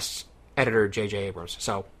with guest editor J.J. Abrams.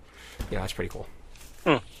 So, that's pretty cool.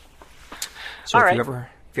 So All if right. you've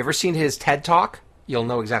ever seen his TED Talk, you'll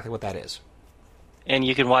know exactly what that is. And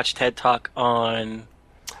you can watch TED Talk on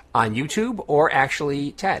On YouTube or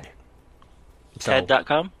actually TED. So,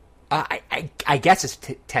 TED.com. I guess it's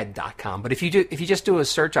TED.com, but if you just do a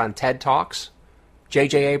search on TED Talks,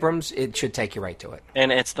 J.J. Abrams, it should take you right to it.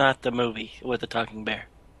 And it's not the movie with the talking bear.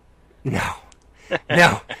 No.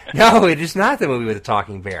 No, it is not the movie with the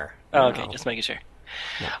talking bear. Oh, okay, No. just making sure.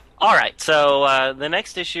 No. All right, so the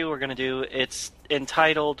next issue we're going to do, it's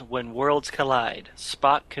entitled When Worlds Collide,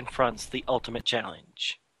 Spock Confronts the Ultimate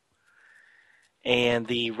Challenge. And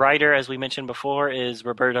the writer, as we mentioned before, is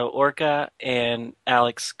Roberto Orca and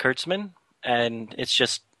Alex Kurtzman, and it's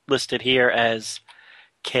just listed here as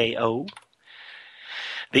K.O.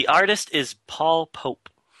 The artist is Paul Pope,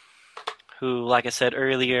 who, like I said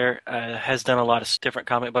earlier, has done a lot of different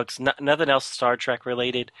comic books. Nothing else Star Trek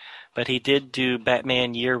related, but he did do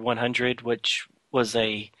Batman Year 100, which was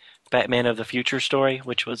a Batman of the Future story,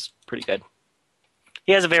 which was pretty good.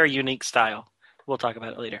 He has a very unique style. We'll talk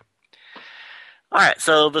about it later. All right,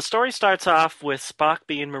 so the story starts off with Spock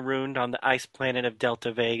being marooned on the ice planet of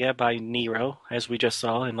Delta Vega by Nero, as we just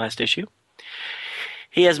saw in last issue.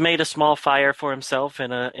 He has made a small fire for himself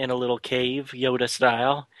in a little cave, Yoda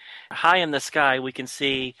style. High in the sky, we can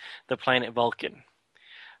see the planet Vulcan,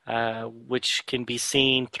 which can be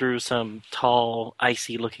seen through some tall,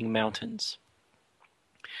 icy-looking mountains.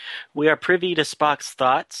 We are privy to Spock's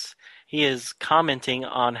thoughts. He is commenting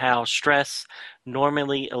on how stress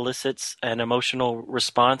normally elicits an emotional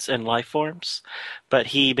response in life forms, but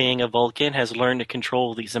he, being a Vulcan, has learned to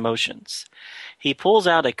control these emotions. He pulls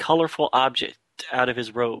out a colorful object out of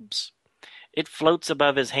his robes. It floats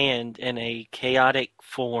above his hand in a chaotic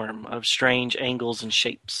form of strange angles and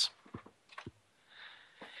shapes.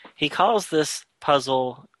 He calls this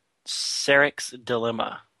puzzle Sarek's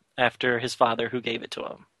dilemma after his father who gave it to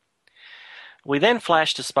him. We then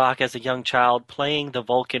flash to Spock as a young child playing the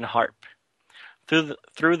Vulcan harp.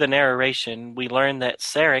 Through the narration, we learn that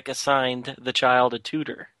Sarek assigned the child a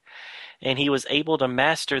tutor, and he was able to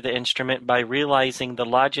master the instrument by realizing the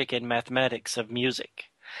logic and mathematics of music.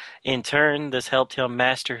 In turn, this helped him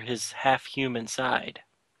master his half-human side.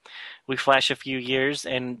 We flash a few years,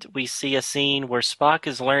 and we see a scene where Spock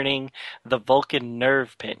is learning the Vulcan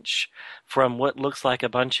nerve pinch from what looks like a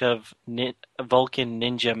bunch of Vulcan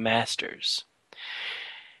ninja masters.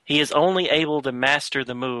 He is only able to master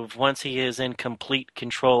the move once he is in complete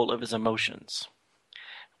control of his emotions.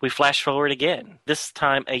 We flash forward again. This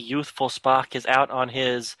time a youthful Spock is out on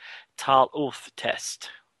his Tal Uth test,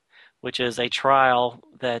 which is a trial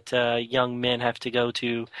that young men have to go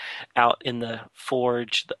to out in the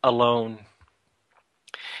forge alone.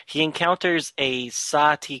 He encounters a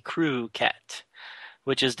Sati Crew cat,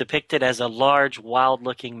 which is depicted as a large,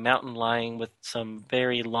 wild-looking mountain lion with some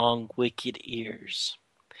very long, wicked ears.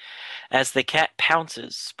 As the cat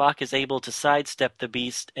pounces, Spock is able to sidestep the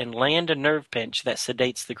beast and land a nerve pinch that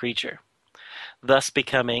sedates the creature, thus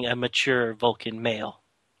becoming a mature Vulcan male.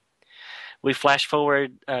 We flash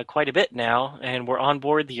forward quite a bit now, and we're on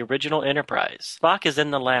board the original Enterprise. Spock is in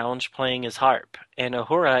the lounge playing his harp, and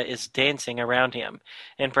Uhura is dancing around him,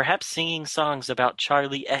 and perhaps singing songs about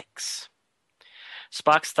Charlie X.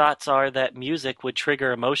 Spock's thoughts are that music would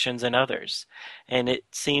trigger emotions in others, and it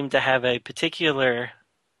seemed to have a particular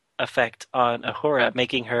effect on Uhura,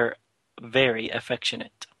 making her very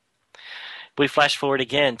affectionate. We flash forward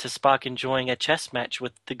again to Spock enjoying a chess match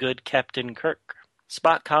with the good Captain Kirk.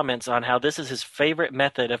 Spock comments on how this is his favorite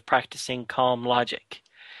method of practicing calm logic.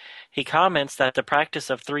 He comments that the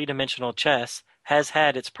practice of three-dimensional chess has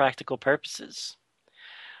had its practical purposes.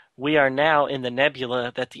 We are now in the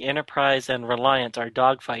nebula that the Enterprise and Reliant are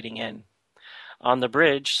dogfighting in. On the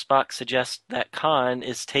bridge, Spock suggests that Khan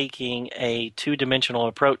is taking a two-dimensional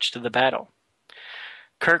approach to the battle.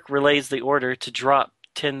 Kirk relays the order to drop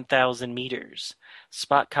 10,000 meters.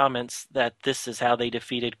 Spock comments that this is how they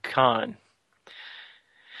defeated Khan.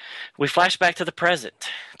 We flash back to the present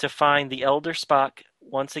to find the elder Spock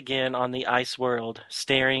once again on the ice world,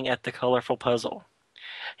 staring at the colorful puzzle.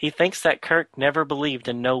 He thinks that Kirk never believed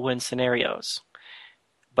in no-win scenarios,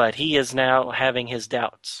 but he is now having his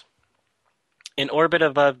doubts. In orbit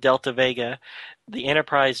above Delta Vega, the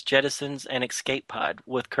Enterprise jettisons an escape pod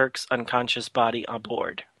with Kirk's unconscious body on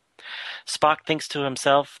board. Spock thinks to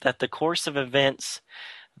himself that the course of events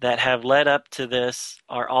that have led up to this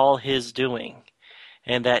are all his doing,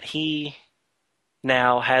 and that he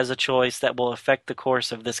now has a choice that will affect the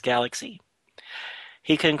course of this galaxy.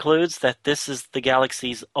 He concludes that this is the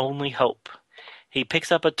galaxy's only hope. He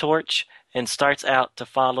picks up a torch and starts out to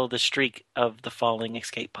follow the streak of the falling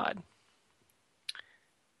escape pod.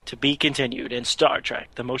 To be continued in Star Trek,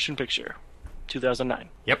 the motion picture, 2009.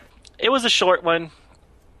 Yep. It was a short one,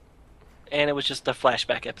 and it was just a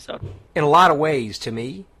flashback episode. In a lot of ways, to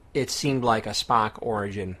me, it seemed like a Spock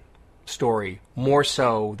origin story, more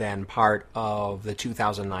so than part of the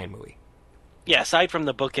 2009 movie. Yeah, aside from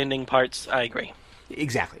the book-ending parts, I agree.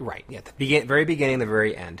 Exactly, right. Yeah, the very beginning and the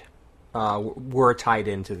very end were tied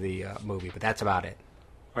into the movie, but that's about it.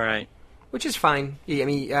 All right. Which is fine. I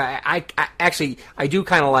mean, I actually do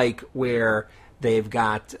kind of like where they've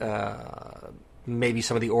got maybe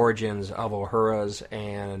some of the origins of Uhura's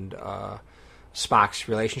and Spock's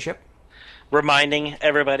relationship. Reminding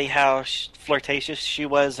everybody how flirtatious she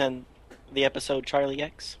was in the episode Charlie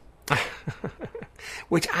X.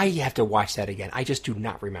 Which I have to watch that again. I just do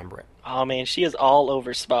not remember it. Oh man, she is all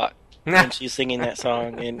over Spock when she's singing that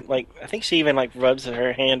song, and like I think she even like rubs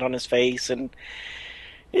her hand on his face, and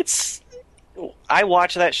it's. I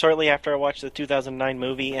watched that shortly after I watched the 2009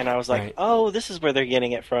 movie, and I was like, right. Oh, this is where they're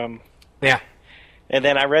getting it from. Yeah. And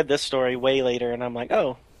then I read this story way later, and I'm like,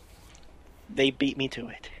 oh, they beat me to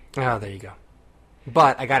it. Oh, there you go.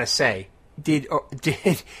 But I gotta say, did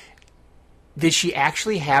she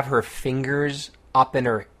actually have her fingers up in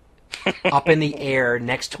the air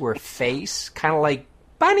next to her face, kind of like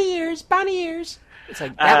bunny ears? It's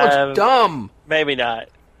like that looks dumb. Maybe not.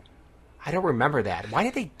 I don't remember that. Why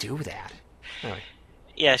did they do that? Anyway.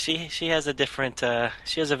 Yeah, she has a different.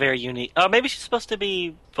 She has a very unique. Oh, maybe she's supposed to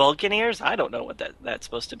be Vulcan ears. I don't know what that's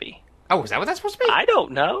supposed to be. Oh, is that what that's supposed to be? I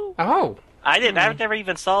don't know. Oh, I didn't. I never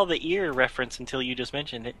even saw the ear reference until you just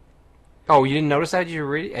mentioned it. Oh, you didn't notice that as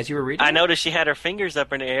you were reading? I noticed she had her fingers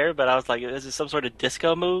up in the air, but I was like, "Is it some sort of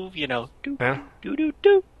disco move?" You know, do do do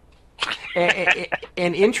do.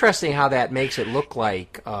 And interesting how that makes it look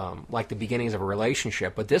like the beginnings of a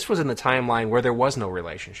relationship. But this was in the timeline where there was no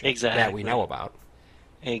relationship exactly. that we know about.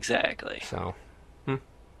 Exactly. So,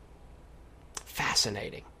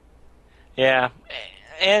 fascinating. Yeah,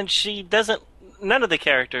 and she doesn't. None of the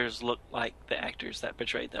characters look like the actors that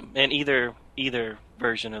portrayed them in either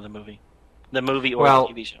version of the movie or the Well,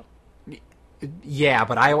 TV show. yeah,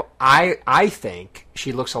 but I think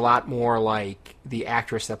she looks a lot more like the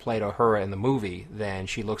actress that played Uhura in the movie than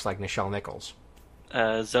she looks like Nichelle Nichols.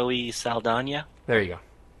 Zoe Saldana. There you go.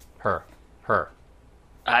 Her.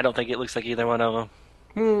 I don't think it looks like either one of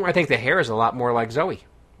them. I think the hair is a lot more like Zoe.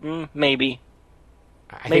 Maybe.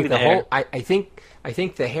 I Maybe think the hair. I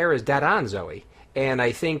think the hair is dead on Zoe, and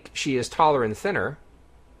I think she is taller and thinner,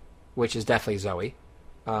 which is definitely Zoe.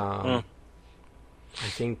 I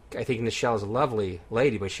think Nichelle is a lovely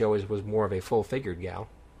lady, but she always was more of a full figured gal.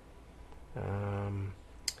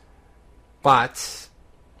 But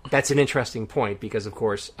that's an interesting point because, of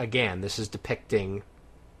course, again, this is depicting,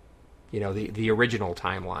 the original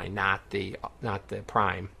timeline, not the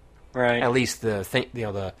prime. Right. At least the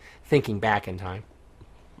thinking back in time.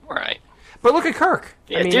 Right. But look at Kirk.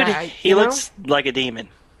 Yeah, I mean, dude, he looks like a demon.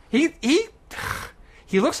 He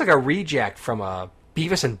looks like a reject from a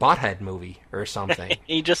Beavis and Butthead movie or something.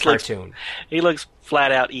 He just cartoon. He looks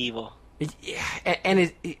flat out evil. Yeah,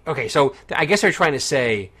 and okay, so I guess they're trying to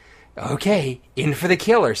say, okay, in for the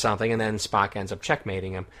kill or something, and then Spock ends up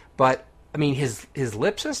checkmating him. But I mean, his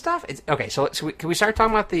lips and stuff. Okay, so can we start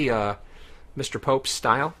talking about the Mr. Pope's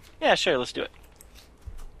style? Yeah, sure. Let's do it.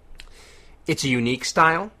 It's a unique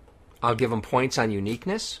style. I'll give him points on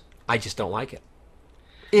uniqueness. I just don't like it.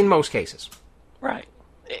 In most cases. Right.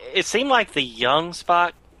 It seemed like the young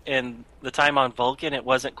Spock and the time on Vulcan, it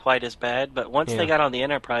wasn't quite as bad. But once they got on the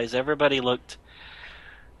Enterprise, everybody looked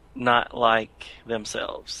not like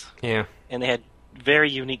themselves. Yeah. And they had very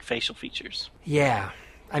unique facial features. Yeah.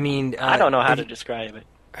 I mean... I don't know how to describe it.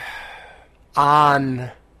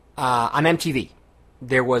 On MTV,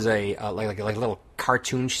 there was a little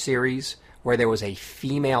cartoon series where there was a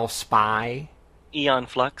female spy. Eon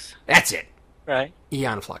Flux. That's it. Right.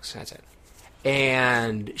 Eon Flux, that's it.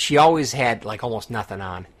 And she always had, almost nothing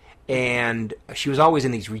on. And she was always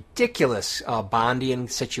in these ridiculous Bondian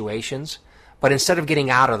situations. But instead of getting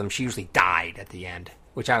out of them, she usually died at the end,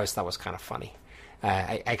 which I always thought was kind of funny.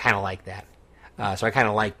 I kind of like that. So I kind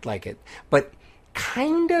of like it. But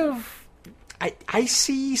kind of... I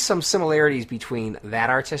see some similarities between that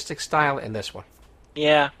artistic style and this one.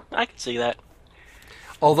 Yeah, I can see that.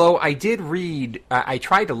 Although I did read, I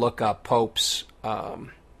tried to look up Pope's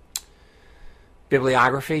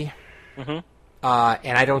bibliography, and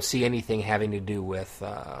I don't see anything having to do with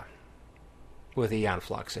Eon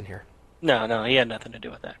Flux in here. No, he had nothing to do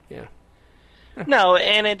with that. Yeah. No,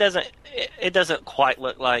 and it doesn't quite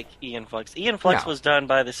look like Eon Flux. Eon Flux was done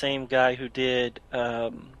by the same guy who did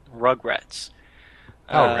Rugrats.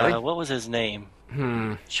 Oh, really? What was his name?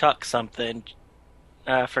 Chuck something.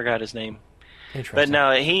 I forgot his name. Interesting. But no,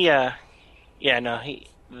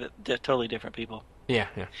 they're totally different people. Yeah.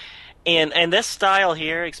 And this style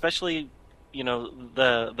here, especially,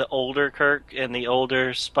 the older Kirk and the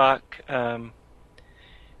older Spock,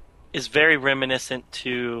 is very reminiscent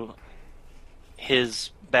to his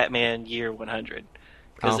Batman Year 100.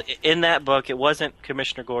 Because in that book, it wasn't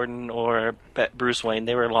Commissioner Gordon or Bruce Wayne.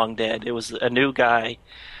 They were long dead. It was a new guy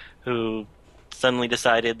who suddenly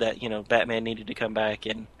decided that, Batman needed to come back.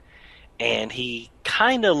 And he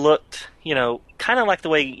kind of looked, kind of like the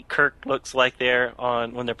way Kirk looks like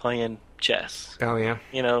when they're playing chess. Oh, yeah.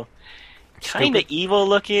 Kind of evil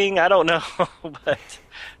looking. I don't know. But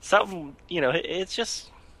something,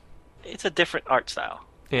 it's a different art style.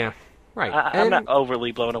 Yeah. Right. I'm not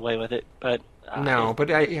overly blown away with it, but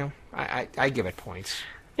but I give it points.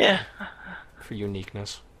 Yeah, for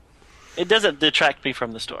uniqueness. It doesn't detract me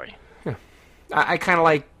from the story. Yeah. I kind of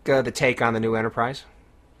like the take on the new Enterprise.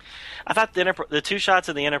 I thought the two shots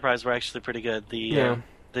of the Enterprise were actually pretty good.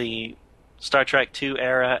 The Star Trek II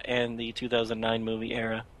era and the 2009 movie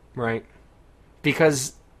era. Right.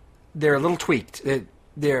 Because they're a little tweaked.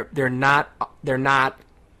 They're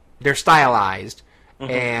stylized.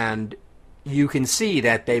 And you can see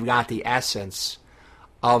that they've got the essence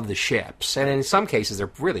of the ships. And in some cases, they're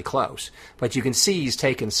really close. But you can see he's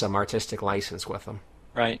taken some artistic license with them.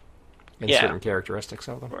 Right. And certain characteristics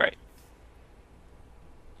of them. Right.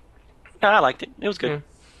 No, I liked it. It was good.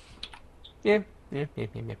 Yeah.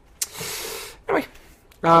 Anyway,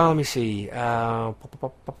 let me see. One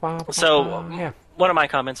of my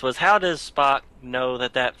comments was, how does Spock know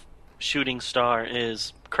that shooting star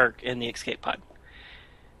is Kirk in the escape pod?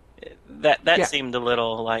 That seemed a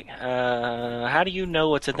little like, how do you know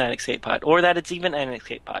what's in that escape pod, or that it's even an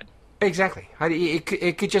escape pod? Exactly.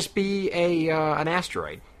 It could just be an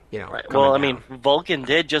asteroid. Right. coming Well, I down. mean, Vulcan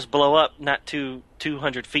did just blow up not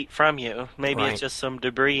 200 feet from you. Maybe Right. it's just some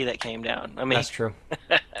debris that came down. I mean, That's true.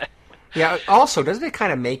 Yeah. Also, doesn't it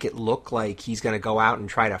kind of make it look like he's going to go out and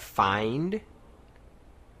try to find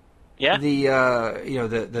yeah.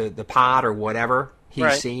 the pod or whatever he's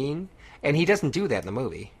Right. seeing? And he doesn't do that in the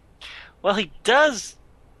movie. Well, he does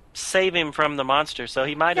save him from the monster, so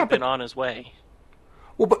he might Yeah, have been but- on his way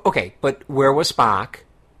Well, but where was Spock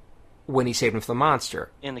when he saved him from the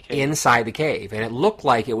monster? in the cave. Inside the cave, and it looked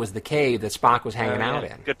like it was the cave that Spock was hanging out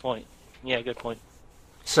Yeah, in. Good point. Yeah, good point.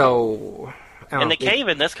 So, I don't And the know, cave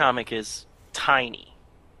in this comic is tiny,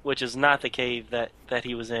 which is not the cave that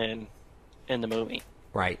he was in the movie.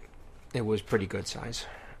 right? It was pretty good size,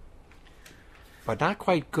 but not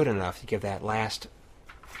quite good enough to give that last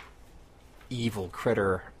evil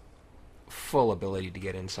critter full ability to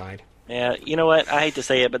get inside. Yeah, you know what? I hate to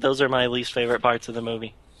say it, but those are my least favorite parts of the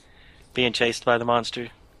movie. Being chased by the monster.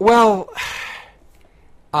 Well,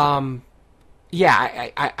 yeah,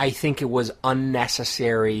 I think it was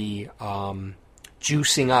unnecessary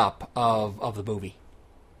juicing up of the movie.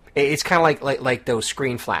 It's kind of like those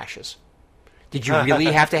screen flashes. Did you really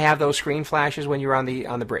have to have those screen flashes when you were on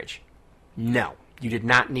the bridge? No, you did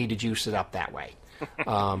not need to juice it up that way.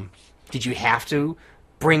 Did you have to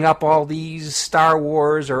bring up all these Star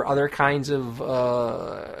Wars or other kinds of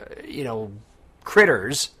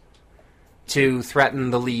critters to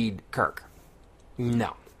threaten the lead Kirk?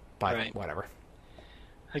 No, but Right. whatever.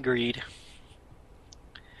 Agreed.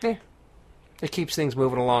 Yeah, it keeps things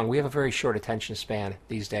moving along. We have a very short attention span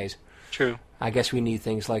these days. True. I guess we need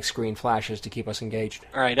things like screen flashes to keep us engaged.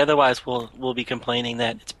 All right. Otherwise, we'll be complaining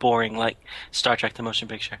that it's boring, like Star Trek: The Motion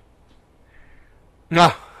Picture.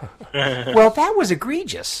 No. Well, that was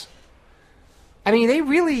egregious. I mean, they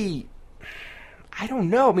really... I don't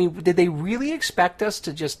know. I mean, did they really expect us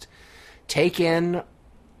to just take in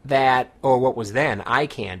that, or what was then, eye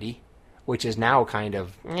candy, which is now kind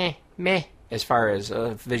of meh as far as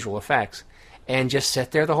visual effects, and just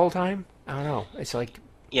sit there the whole time? I don't know. It's like...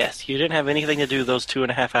 Yes, you didn't have anything to do those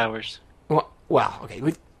 2.5 hours. Well, okay,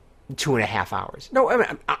 2.5 hours. No, I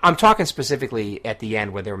mean, I'm talking specifically at the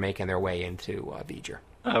end when they were making their way into V'ger.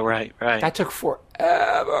 Oh, right. That took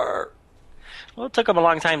forever. Well, it took them a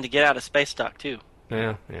long time to get out of space dock, too.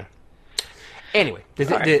 Yeah. Anyway,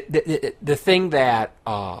 the All the thing that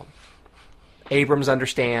Abrams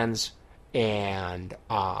understands, and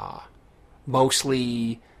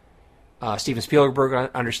mostly Steven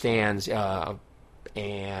Spielberg understands,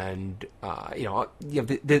 and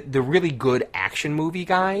the really good action movie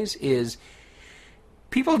guys is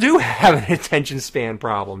people do have an attention span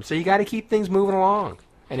problem, so you got to keep things moving along,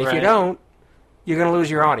 and if you Right. don't, you're going to lose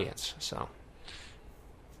your audience. So,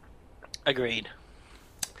 Agreed.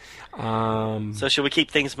 So should we keep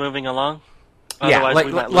things moving along? yeah, Otherwise,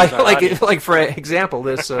 we might lose our audience. like for example,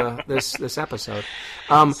 this this episode.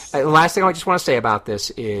 The last thing I just want to say about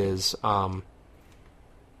this is, I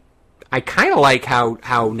kind of like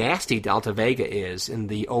how nasty Delta Vega is in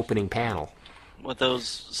the opening panel. With those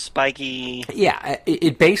spiky... Yeah,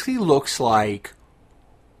 it basically looks like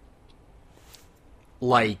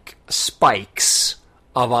spikes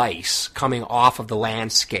of ice coming off of the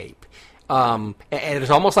landscape. And it was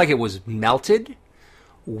almost like it was melted.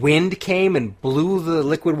 Wind came and blew the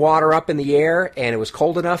liquid water up in the air, and it was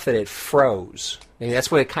cold enough that it froze. I mean, that's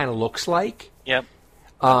what it kind of looks like. Yep.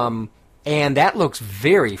 And that looks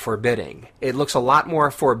very forbidding. It looks a lot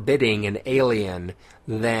more forbidding and alien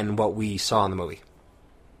than what we saw in the movie.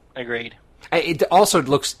 Agreed. It also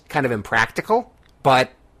looks kind of impractical,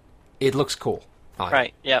 but it looks cool. I like it.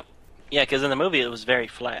 Right, yep. Yeah, because in the movie it was very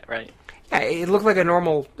flat, right? Yeah, it looked like it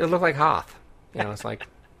looked like Hoth. It's like,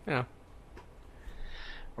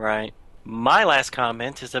 Right. My last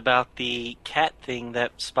comment is about the cat thing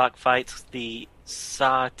that Spock fights the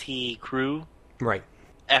Sati crew. Right.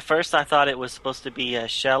 At first, I thought it was supposed to be a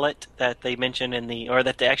Shelllet that they mention or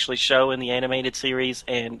that they actually show in the animated series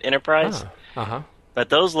and Enterprise. Uh-huh. But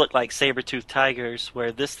those look like saber-toothed tigers,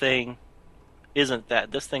 where this thing isn't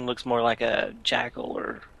that. This thing looks more like a jackal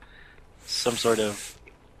or some sort of...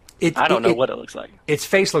 I don't know what it looks like. Its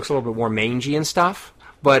face looks a little bit more mangy and stuff,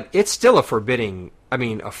 but it's still a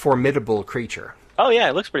formidable creature. Oh, yeah,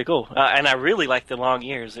 it looks pretty cool. And I really like the long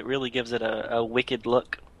ears. It really gives it a wicked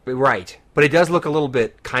look. Right. But it does look a little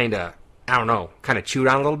bit kind of chewed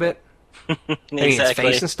on a little bit. I mean, its Exactly.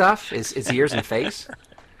 face and stuff, its ears and face.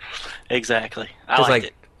 Exactly. I 'Cause, liked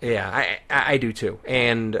it. Yeah, I do too.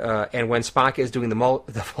 And when Spock is doing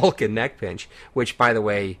the Vulcan neck pinch, which, by the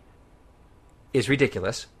way, is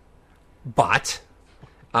ridiculous, but,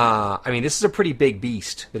 this is a pretty big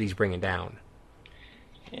beast that he's bringing down.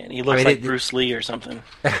 And he looks like Bruce Lee or something.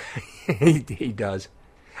 He does.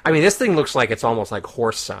 I mean, this thing looks like it's almost like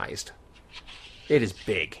horse-sized. It is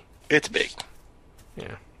big. It's big.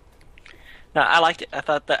 Yeah. No, I liked it. I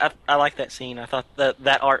thought that I liked that scene. I thought that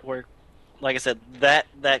artwork, like I said, that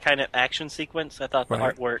kind of action sequence. I thought the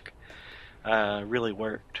artwork really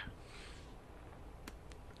worked.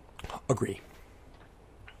 Agree.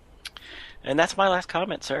 And that's my last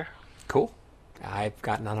comment, sir. Cool. I've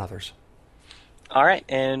got none others. All right,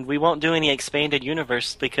 and we won't do any expanded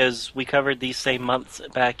universe because we covered these same months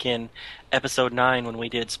back in episode 9 when we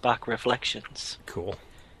did Spock Reflections. Cool.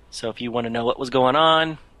 So if you want to know what was going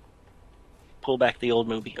on, pull back the old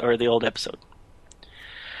movie or the old episode.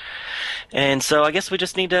 And so I guess we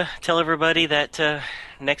just need to tell everybody that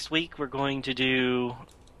next week we're going to do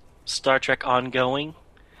Star Trek Ongoing,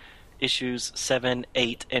 issues 7,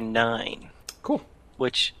 8, and 9. Cool.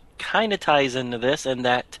 Which kind of ties into this in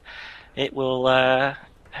that it will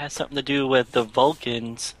have something to do with the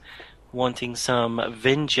Vulcans wanting some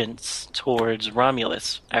vengeance towards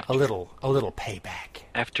Romulus. After, a little payback.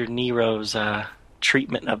 After Nero's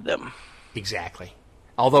treatment of them. Exactly.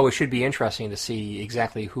 Although it should be interesting to see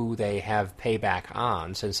exactly who they have payback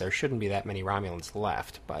on, since there shouldn't be that many Romulans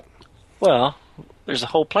left, but... Well, there's a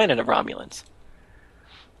whole planet of Romulans.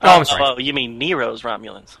 Oh, I'm sorry. Oh, you mean Nero's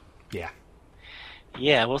Romulans. Yeah.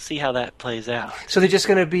 Yeah, we'll see how that plays out. So they're just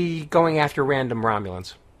going to be going after random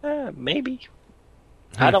Romulans? Maybe.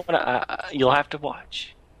 I don't want to... you'll have to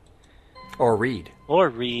watch. Or read. Or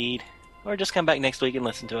just come back next week and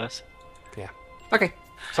listen to us. Yeah. Okay.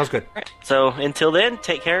 Sounds good. All right. So until then,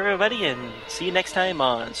 take care, everybody, and see you next time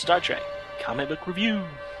on Star Trek Comic Book Review.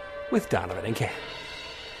 With Donovan and Ken.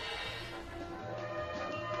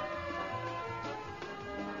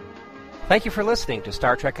 Thank you for listening to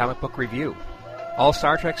Star Trek Comic Book Review. All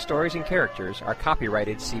Star Trek stories and characters are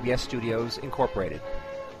copyrighted CBS Studios Incorporated.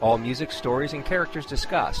 All music, stories, and characters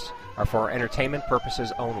discussed are for entertainment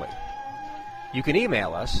purposes only. You can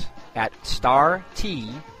email us at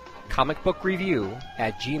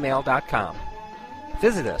startcomicbookreview@gmail.com.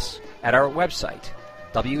 Visit us at our website,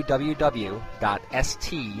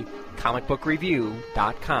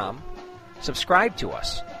 www.stcomicbookreview.com. Subscribe to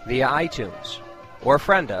us via iTunes, or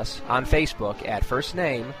friend us on Facebook at first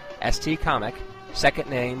name ST Comic, second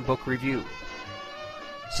name Book Review.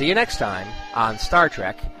 See you next time on Star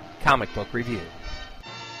Trek Comic Book Review.